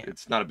draft too. Yeah.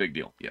 It's not a big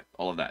deal. Yeah,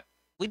 all of that.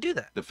 We do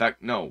that. The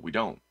fact, no, we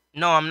don't.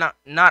 No, I'm not.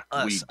 Not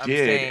us. We I'm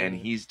did, saying, and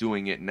he's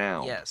doing it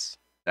now. Yes.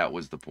 That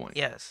was the point.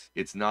 Yes.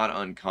 It's not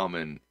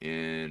uncommon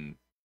in.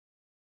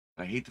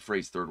 I hate the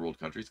phrase third world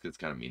countries because it's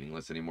kind of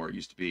meaningless anymore. It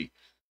used to be.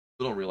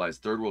 People don't realize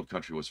third world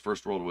country was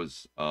first world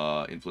was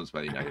influenced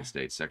by the United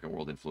States, second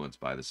world influenced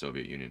by the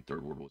Soviet Union,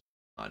 third world was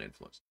not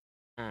influenced.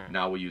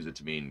 Now we use it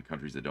to mean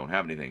countries that don't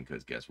have anything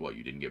because guess what?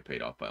 You didn't get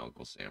paid off by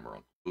Uncle Sam or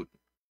Uncle Putin,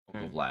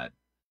 Uncle Vlad,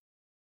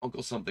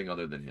 Uncle something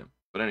other than him.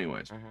 But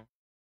anyways.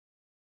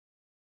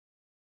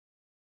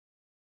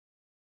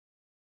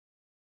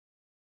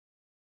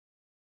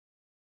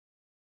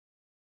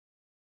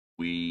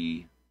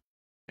 We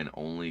can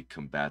only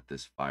combat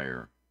this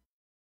fire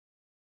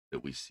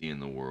that we see in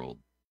the world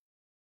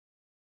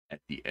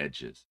at the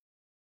edges.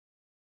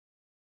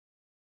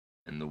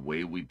 And the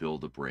way we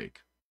build a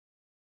break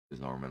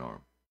is arm in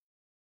arm.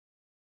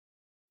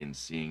 In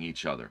seeing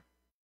each other.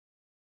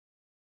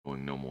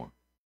 Going no more.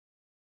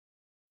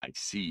 I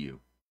see you.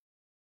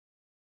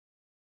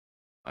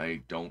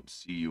 I don't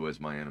see you as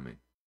my enemy.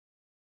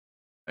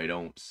 I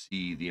don't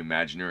see the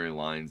imaginary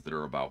lines that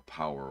are about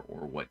power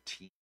or what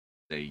team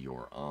say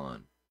you're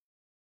on.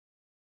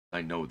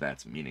 I know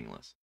that's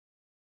meaningless.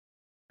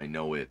 I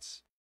know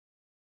it's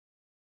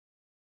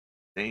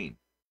insane.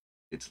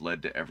 It's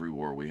led to every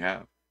war we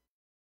have.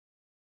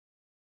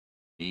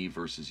 Me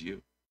versus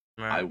you.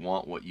 Right. I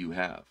want what you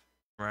have.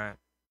 Right.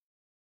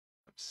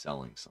 I'm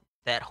selling something.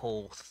 That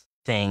whole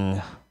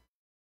thing.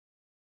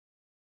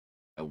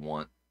 I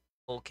want.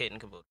 Whole kit and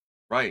caboodle.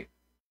 Right.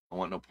 I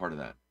want no part of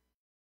that.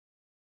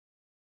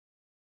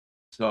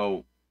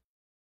 So,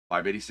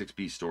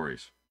 586B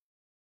Stories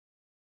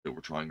that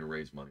we're trying to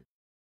raise money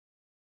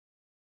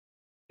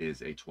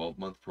is a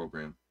 12-month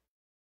program.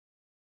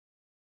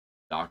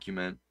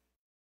 Document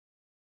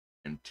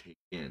and take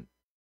in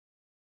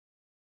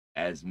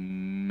as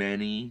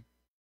many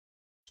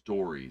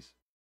stories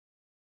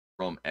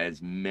from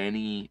as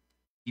many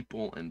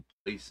people and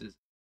places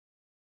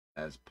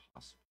as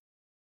possible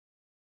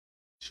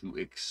to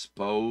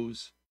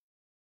expose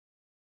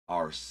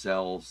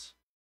ourselves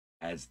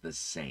as the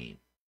same.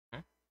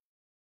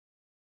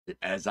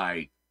 As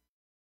I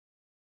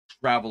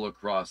travel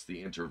across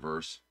the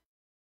interverse,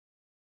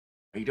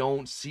 I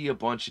don't see a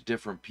bunch of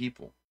different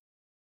people.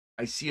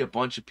 I see a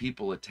bunch of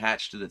people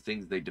attached to the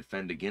things they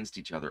defend against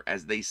each other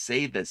as they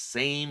say the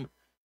same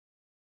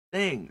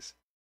things.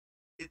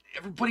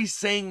 Everybody's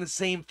saying the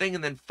same thing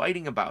and then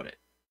fighting about it.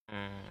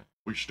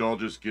 We should all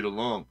just get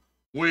along.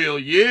 Well,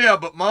 yeah,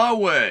 but my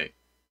way.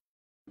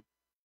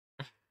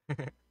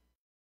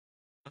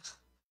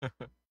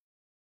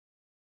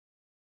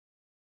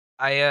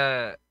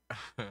 My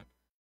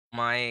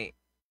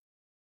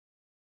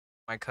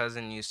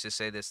cousin used to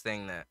say this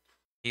thing that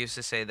he used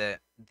to say that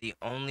the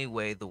only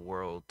way the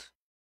world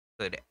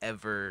could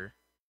ever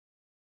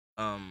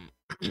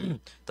the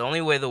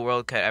only way the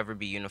world could ever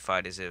be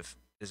unified is if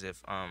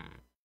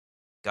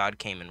God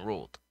came and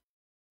ruled.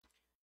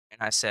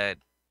 And I said,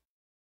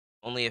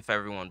 only if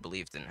everyone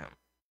believed in him.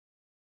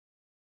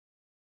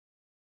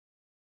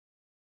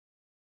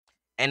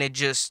 And it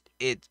just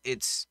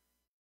it's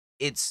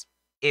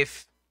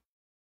if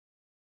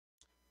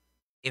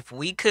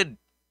we could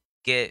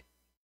get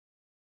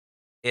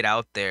it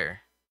out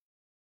there,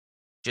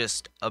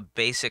 just a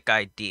basic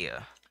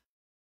idea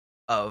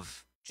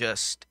of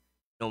just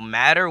no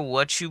matter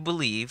what you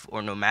believe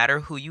or no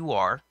matter who you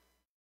are,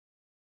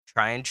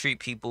 try and treat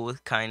people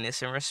with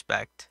kindness and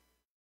respect.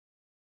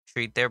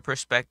 Treat their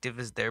perspective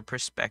as their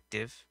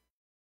perspective.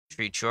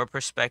 Treat your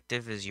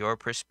perspective as your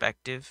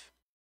perspective.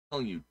 I'm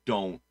telling you,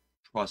 don't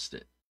trust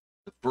it.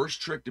 The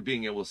first trick to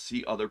being able to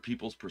see other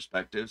people's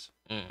perspectives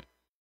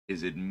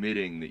is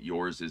admitting that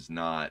yours is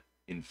not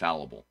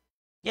infallible.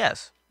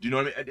 Yes. Do you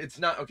know what I mean? It's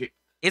not okay.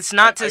 It's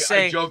not to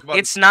say I joke about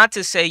it's not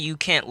to say you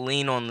can't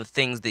lean on the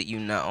things that you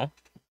know.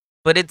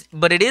 But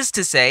it is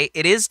to say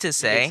you get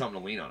something to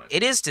lean on.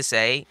 It is to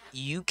say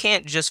you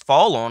can't just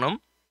fall on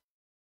them.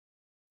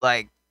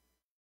 Like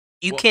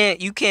you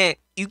can't.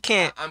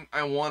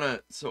 I want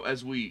to. So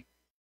as we.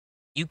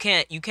 You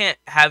can't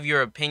have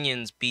your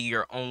opinions be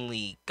your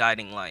only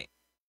guiding light.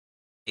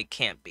 It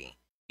can't be.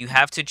 You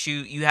have to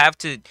choose. You have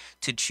to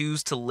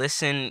choose to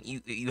listen.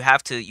 You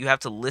have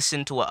to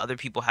listen to what other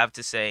people have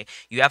to say.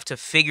 You have to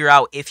figure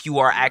out if you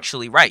are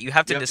actually right. You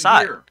have to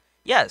decide.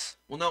 Yes.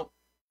 Well, no.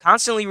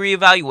 Constantly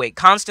reevaluate.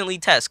 Constantly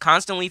test.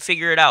 Constantly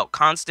figure it out.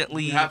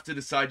 Constantly. You have to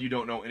decide you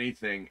don't know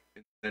anything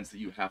in the sense that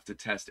you have to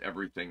test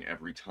everything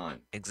every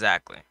time.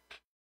 Exactly.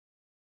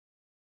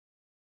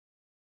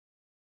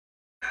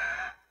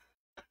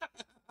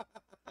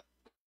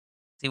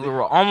 See, we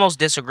were almost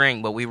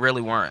disagreeing, but we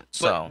really weren't.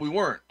 So we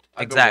weren't.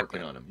 I've exactly.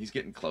 been working on him. He's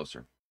getting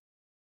closer.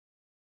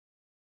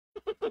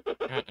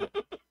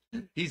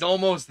 He's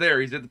almost there.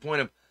 He's at the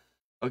point of,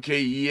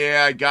 okay,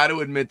 yeah, I got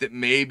to admit that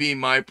maybe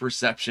my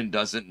perception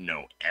doesn't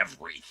know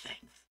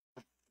everything.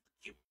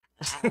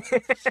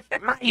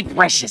 My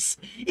precious.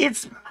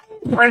 It's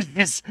my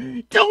precious.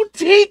 Don't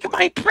take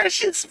my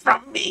precious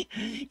from me.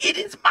 It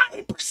is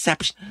my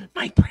perception.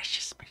 My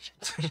precious,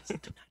 precious.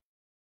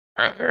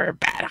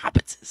 Bad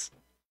habits.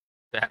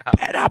 Bad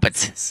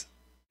habits.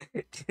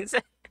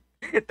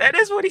 That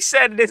is what he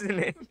said, isn't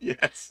it?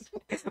 Yes.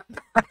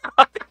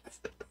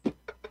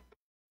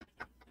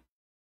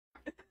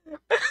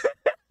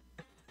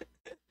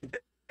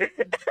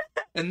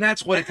 And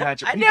that's what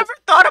attachment. I never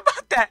thought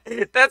about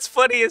that. That's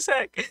funny as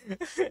heck.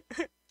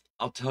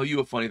 I'll tell you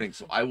a funny thing.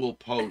 So I will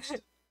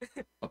post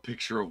a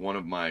picture of one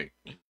of my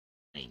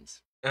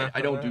shrines.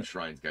 I don't do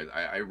shrines, guys.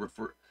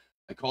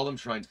 I call them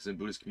shrines because in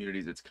Buddhist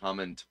communities it's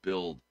common to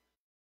build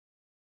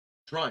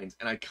shrines,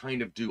 and I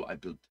kind of do. I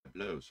build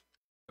tableaus.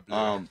 But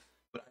I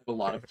have a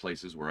lot of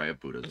places where I have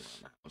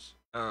Buddhas around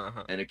the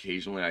house, and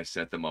occasionally I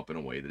set them up in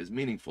a way that is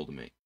meaningful to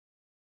me,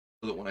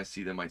 so that when I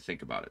see them, I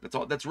think about it. That's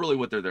all. That's really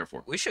what they're there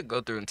for. We should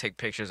go through and take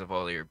pictures of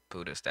all your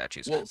Buddha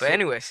statues. Well, but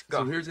anyways, go.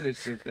 So here's an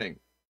interesting thing.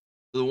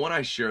 So the one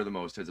I share the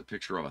most has a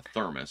picture of a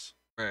thermos.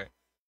 Right.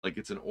 Like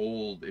it's an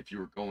old. If you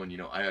were going,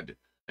 I had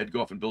to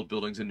go off and build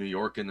buildings in New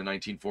York in the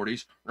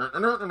 1940s.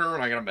 And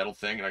I got a metal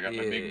thing, and I got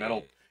my big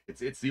metal.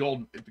 It's the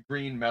old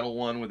green metal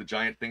one with a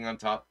giant thing on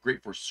top.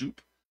 Great for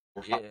soup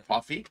or hot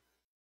coffee.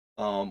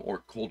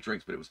 Or cold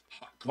drinks, but it was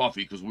hot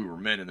coffee because we were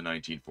men in the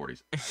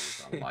 1940s. I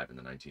was not alive in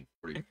the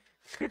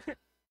 1940s.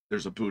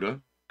 There's a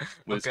Buddha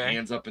with his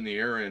hands up in the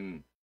air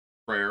in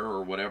prayer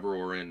or whatever,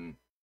 or in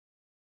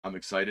I'm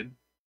excited.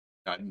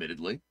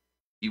 Admittedly,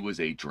 he was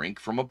a drink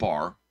from a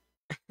bar.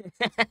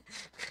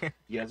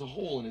 He has a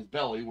hole in his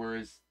belly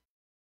where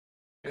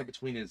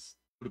between his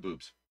Buddha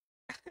boobs,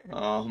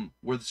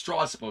 where the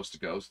straw is supposed to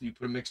go. So you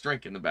put a mixed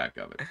drink in the back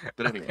of it.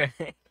 But anyway.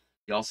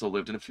 He also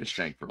lived in a fish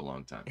tank for a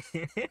long time.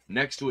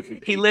 Next to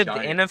it, he lived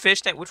in a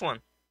fish tank. Which one?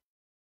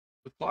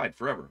 With Clyde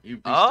forever.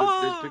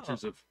 There's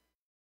pictures of.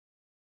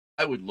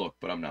 I would look,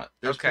 but I'm not.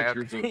 There's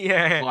pictures of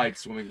Clyde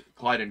swimming,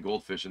 Clyde and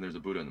goldfish, and there's a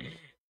Buddha in the middle.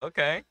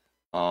 Okay.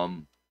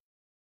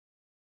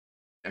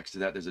 Next to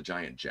that, there's a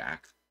giant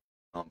jack.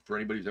 For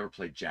anybody who's ever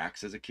played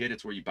jacks as a kid,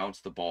 it's where you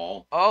bounce the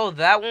ball. Oh,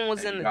 that one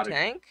was in the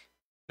tank?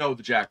 No,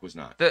 the jack was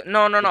not.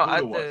 No.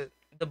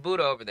 The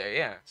Buddha over there,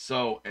 yeah.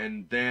 So,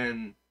 and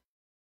then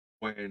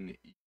when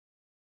you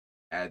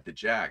add the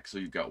jack, so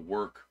you've got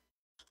work,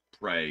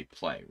 pray,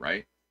 play,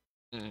 right?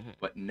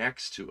 But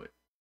next to it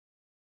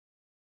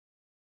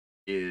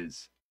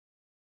is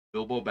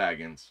Bilbo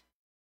Baggins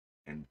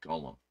and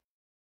Gollum.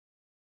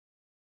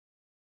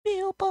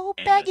 Bilbo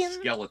Baggins. And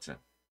skeleton.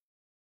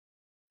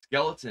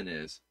 Skeleton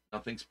is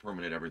nothing's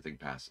permanent, everything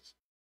passes.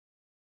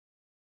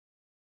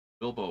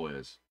 Bilbo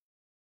is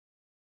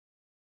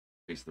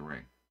chase the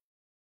ring.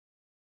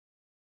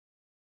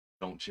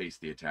 Don't chase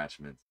the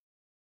attachments.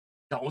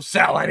 Don't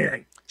sell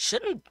anything.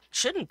 Shouldn't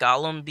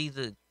Gollum be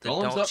the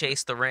don't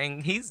chase the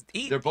ring? He's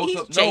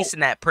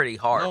chasing that pretty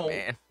hard,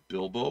 man.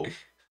 Bilbo,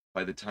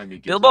 by the time he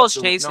gives Bilbo's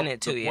up chasing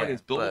it too. The point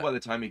is, Bilbo, by the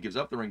time he gives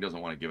up the ring,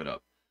 doesn't want to give it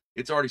up.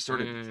 It's already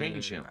started to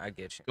change him. I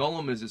get you.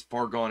 Gollum is as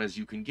far gone as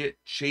you can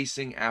get,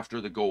 chasing after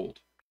the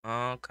gold.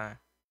 Okay.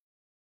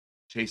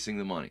 Chasing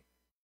the money.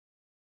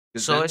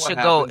 So it should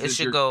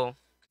go.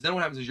 Then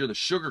what happens is you're the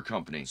sugar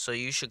company. So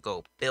you should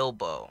go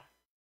Bilbo,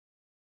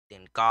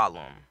 then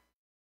Gollum,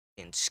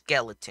 then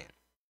Skeleton.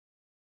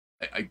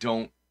 I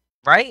don't.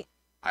 Right?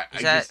 I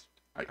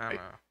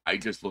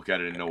just look at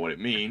it and know what it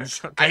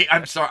means.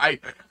 I'm sorry.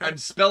 I'm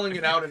spelling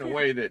it out in a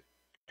way that.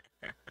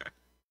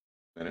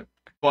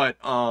 But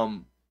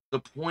the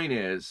point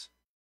is,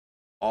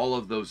 all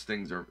of those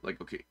things are like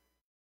okay.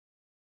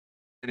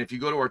 And if you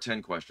go to our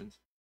 10 questions,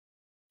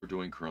 we're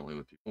doing currently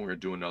with people, we're going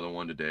to do another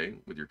one today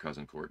with your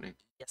cousin Courtney.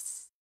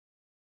 Yes.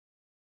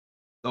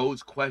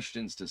 Those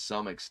questions, to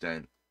some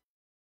extent,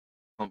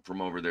 come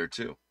from over there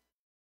too.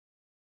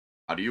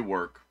 How do you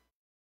work?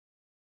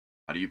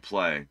 How do you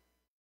play?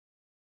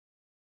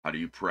 How do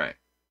you pray?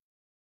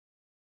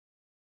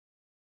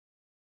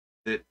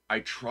 That I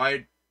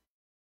tried.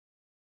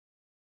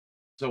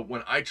 So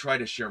when I try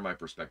to share my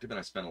perspective, and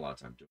I spend a lot of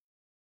time doing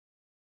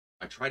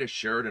it, I try to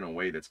share it in a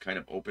way that's kind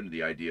of open to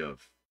the idea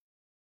of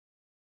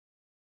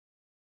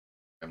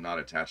I'm not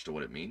attached to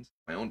what it means,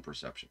 my own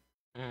perception.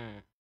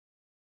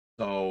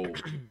 So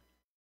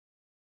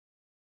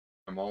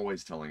I'm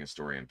always telling a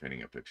story and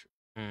painting a picture.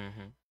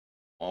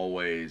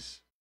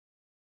 Always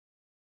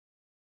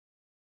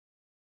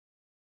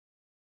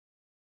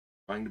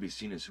trying to be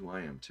seen as who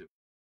I am too.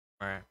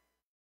 Right.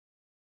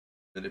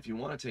 That if you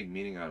want to take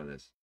meaning out of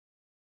this,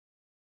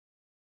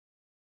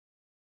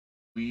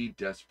 we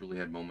desperately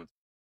had moments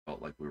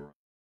felt like we were.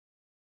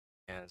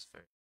 Yeah, that's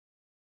fair.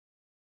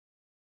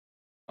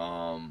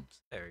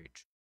 Very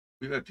true.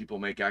 We've had people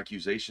make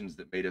accusations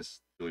that made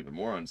us feel even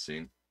more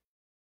unseen.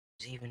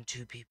 There's even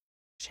 2 people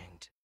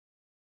shamed.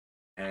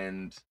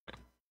 And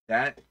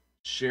that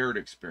shared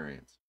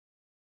experience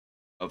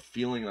of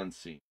feeling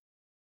unseen,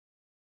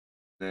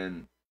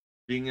 then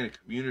being in a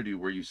community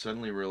where you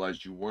suddenly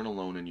realized you weren't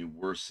alone and you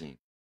were seen.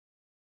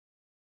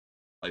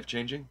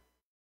 Life-changing?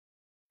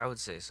 I would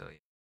say so.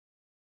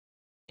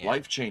 Yeah.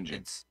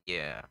 Life-changing.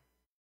 Yeah.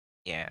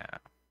 Yeah.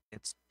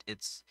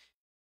 It's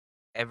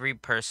every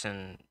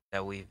person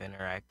that we've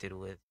interacted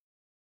with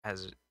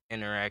has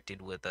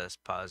interacted with us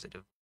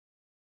positive.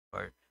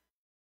 Or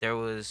there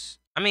was,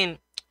 I mean,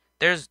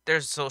 there's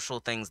social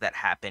things that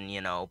happen,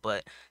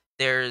 but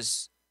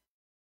there's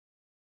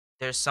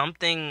there's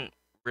something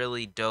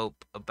really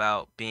dope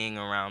about being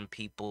around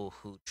people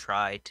who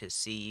try to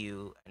see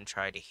you and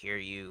try to hear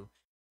you,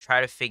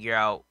 try to figure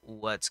out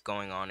what's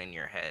going on in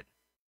your head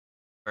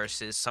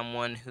versus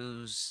someone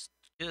who's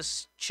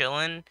just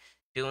chilling,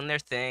 doing their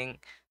thing.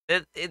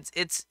 That it's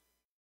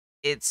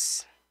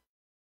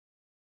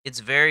it's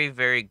very,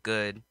 very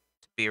good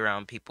to be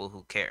around people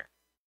who care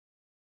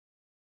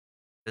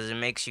because it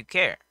makes you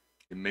care.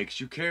 It makes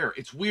you care.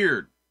 It's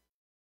weird.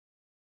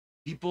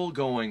 People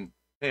going,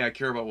 "Hey, I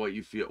care about what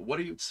you feel. What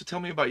do you? So tell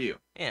me about you."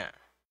 Yeah.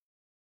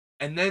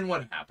 And then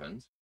what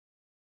happens?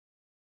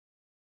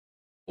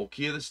 Whole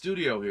key of the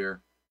studio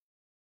here.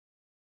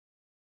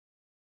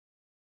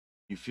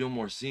 You feel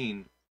more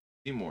seen,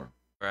 see more.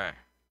 Right.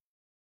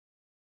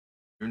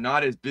 You're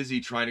not as busy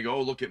trying to go,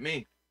 "Oh, look at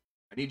me.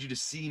 I need you to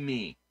see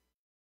me.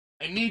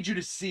 I need you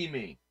to see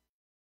me."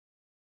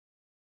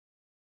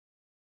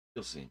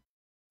 Feel seen.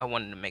 I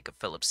wanted to make a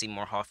Philip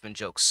Seymour Hoffman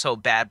joke so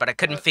bad, but I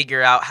couldn't But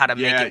figure out how to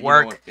make yeah, it you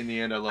know what? work. In the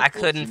end, I love I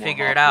Philip couldn't Seymour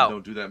figure it Hoffman. out.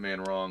 Don't do that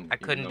man wrong, I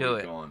even couldn't though do he's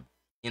it. gone.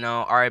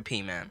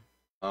 R.I.P. man.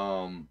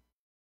 Um,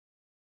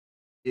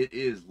 it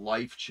is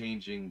life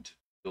changing to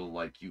feel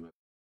like you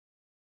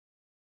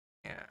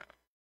Yeah.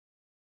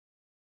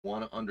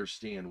 want to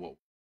understand what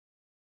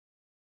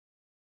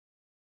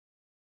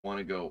want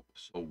to go.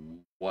 So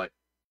what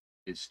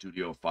is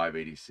Studio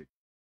 586?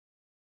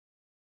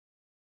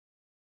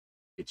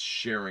 It's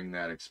sharing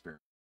that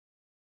experience,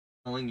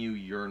 telling you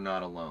you're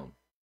not alone.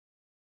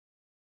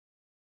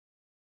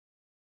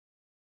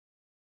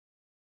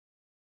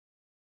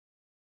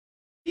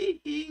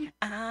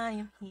 I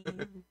am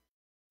here.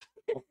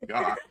 Oh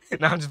God.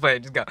 No, I'm just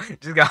playing. Just go.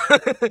 Just go.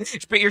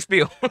 Spit your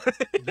spiel.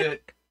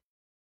 That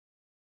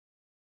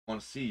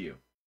want to see you,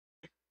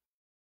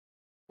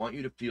 want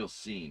you to feel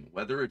seen,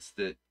 whether it's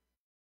that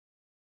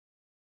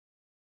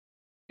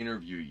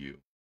interview you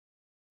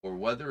or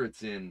whether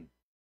it's in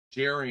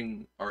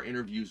sharing our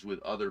interviews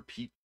with other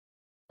people,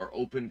 our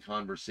open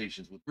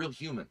conversations with real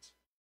humans.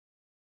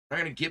 We're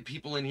not going to get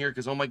people in here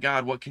because, oh my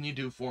God, what can you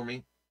do for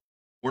me?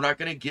 We're not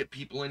going to get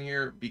people in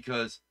here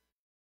because,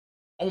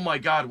 oh my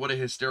God, what a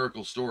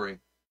hysterical story.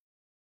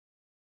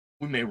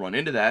 We may run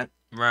into that.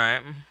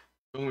 Right.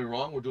 Don't get me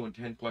wrong, we're doing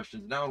 10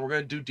 questions now and we're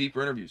going to do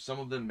deeper interviews. Some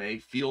of them may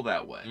feel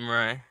that way.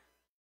 Right.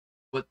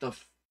 But the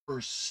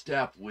first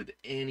step with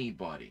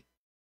anybody,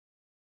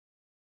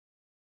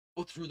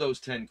 go through those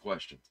 10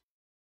 questions.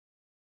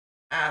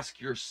 Ask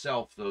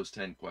yourself those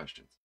 10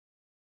 questions.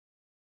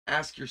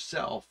 Ask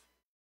yourself,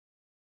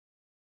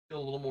 feel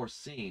a little more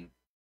seen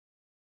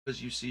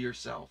because you see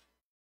yourself.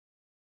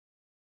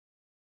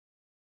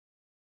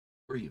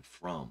 Where are you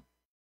from?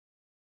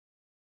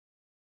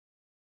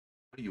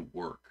 How do you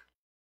work?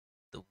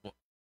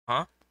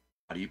 Huh?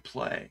 How do you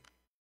play?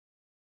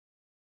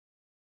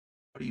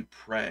 How do you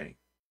pray?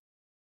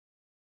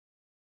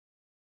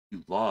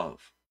 You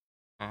love?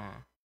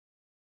 Uh-huh.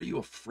 What are you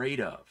afraid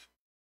of?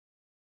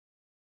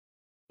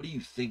 What do you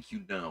think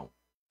you know?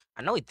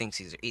 I know he thinks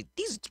these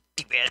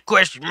deep ass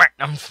questions, right?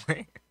 I'm just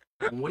playing.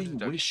 And what do you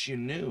wish you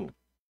knew?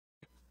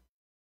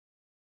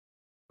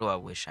 What do I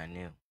wish I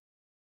knew?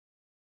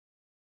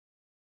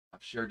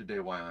 I've shared today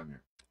why I'm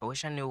here. I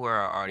wish I knew where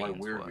our Why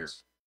audience we're was. here.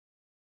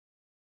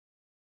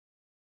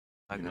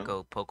 I You could know?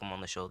 go poke him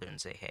on the shoulder and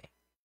say, hey.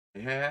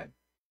 Hey,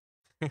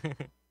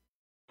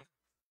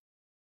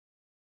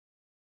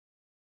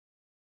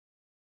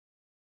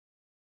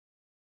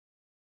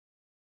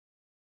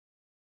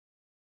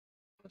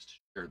 let's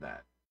share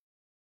that.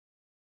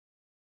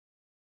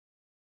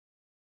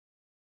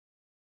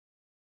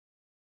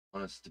 I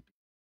want us to be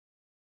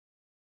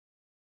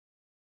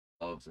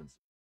loves and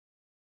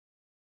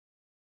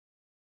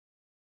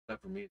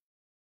that for me,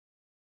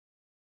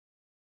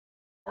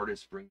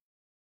 artists bring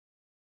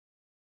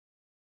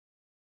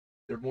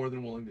they're more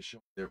than willing to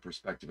show their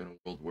perspective in a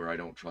world where I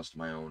don't trust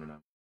my own and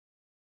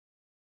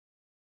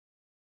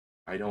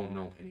I don't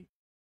know any.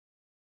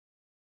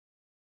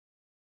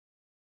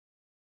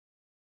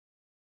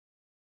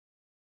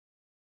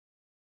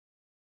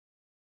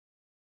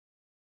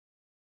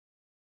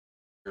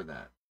 Share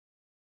that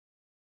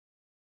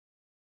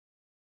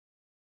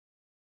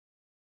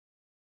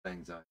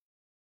anxiety.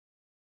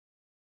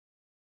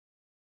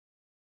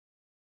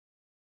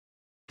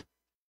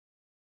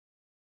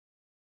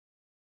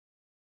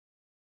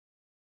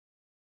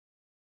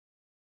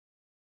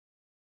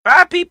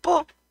 Bye,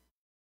 people.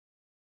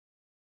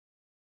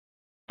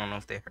 I don't know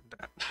if they heard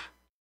that.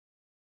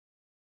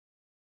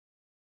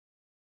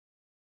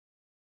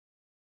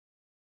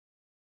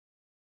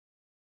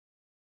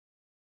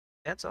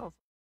 That's all.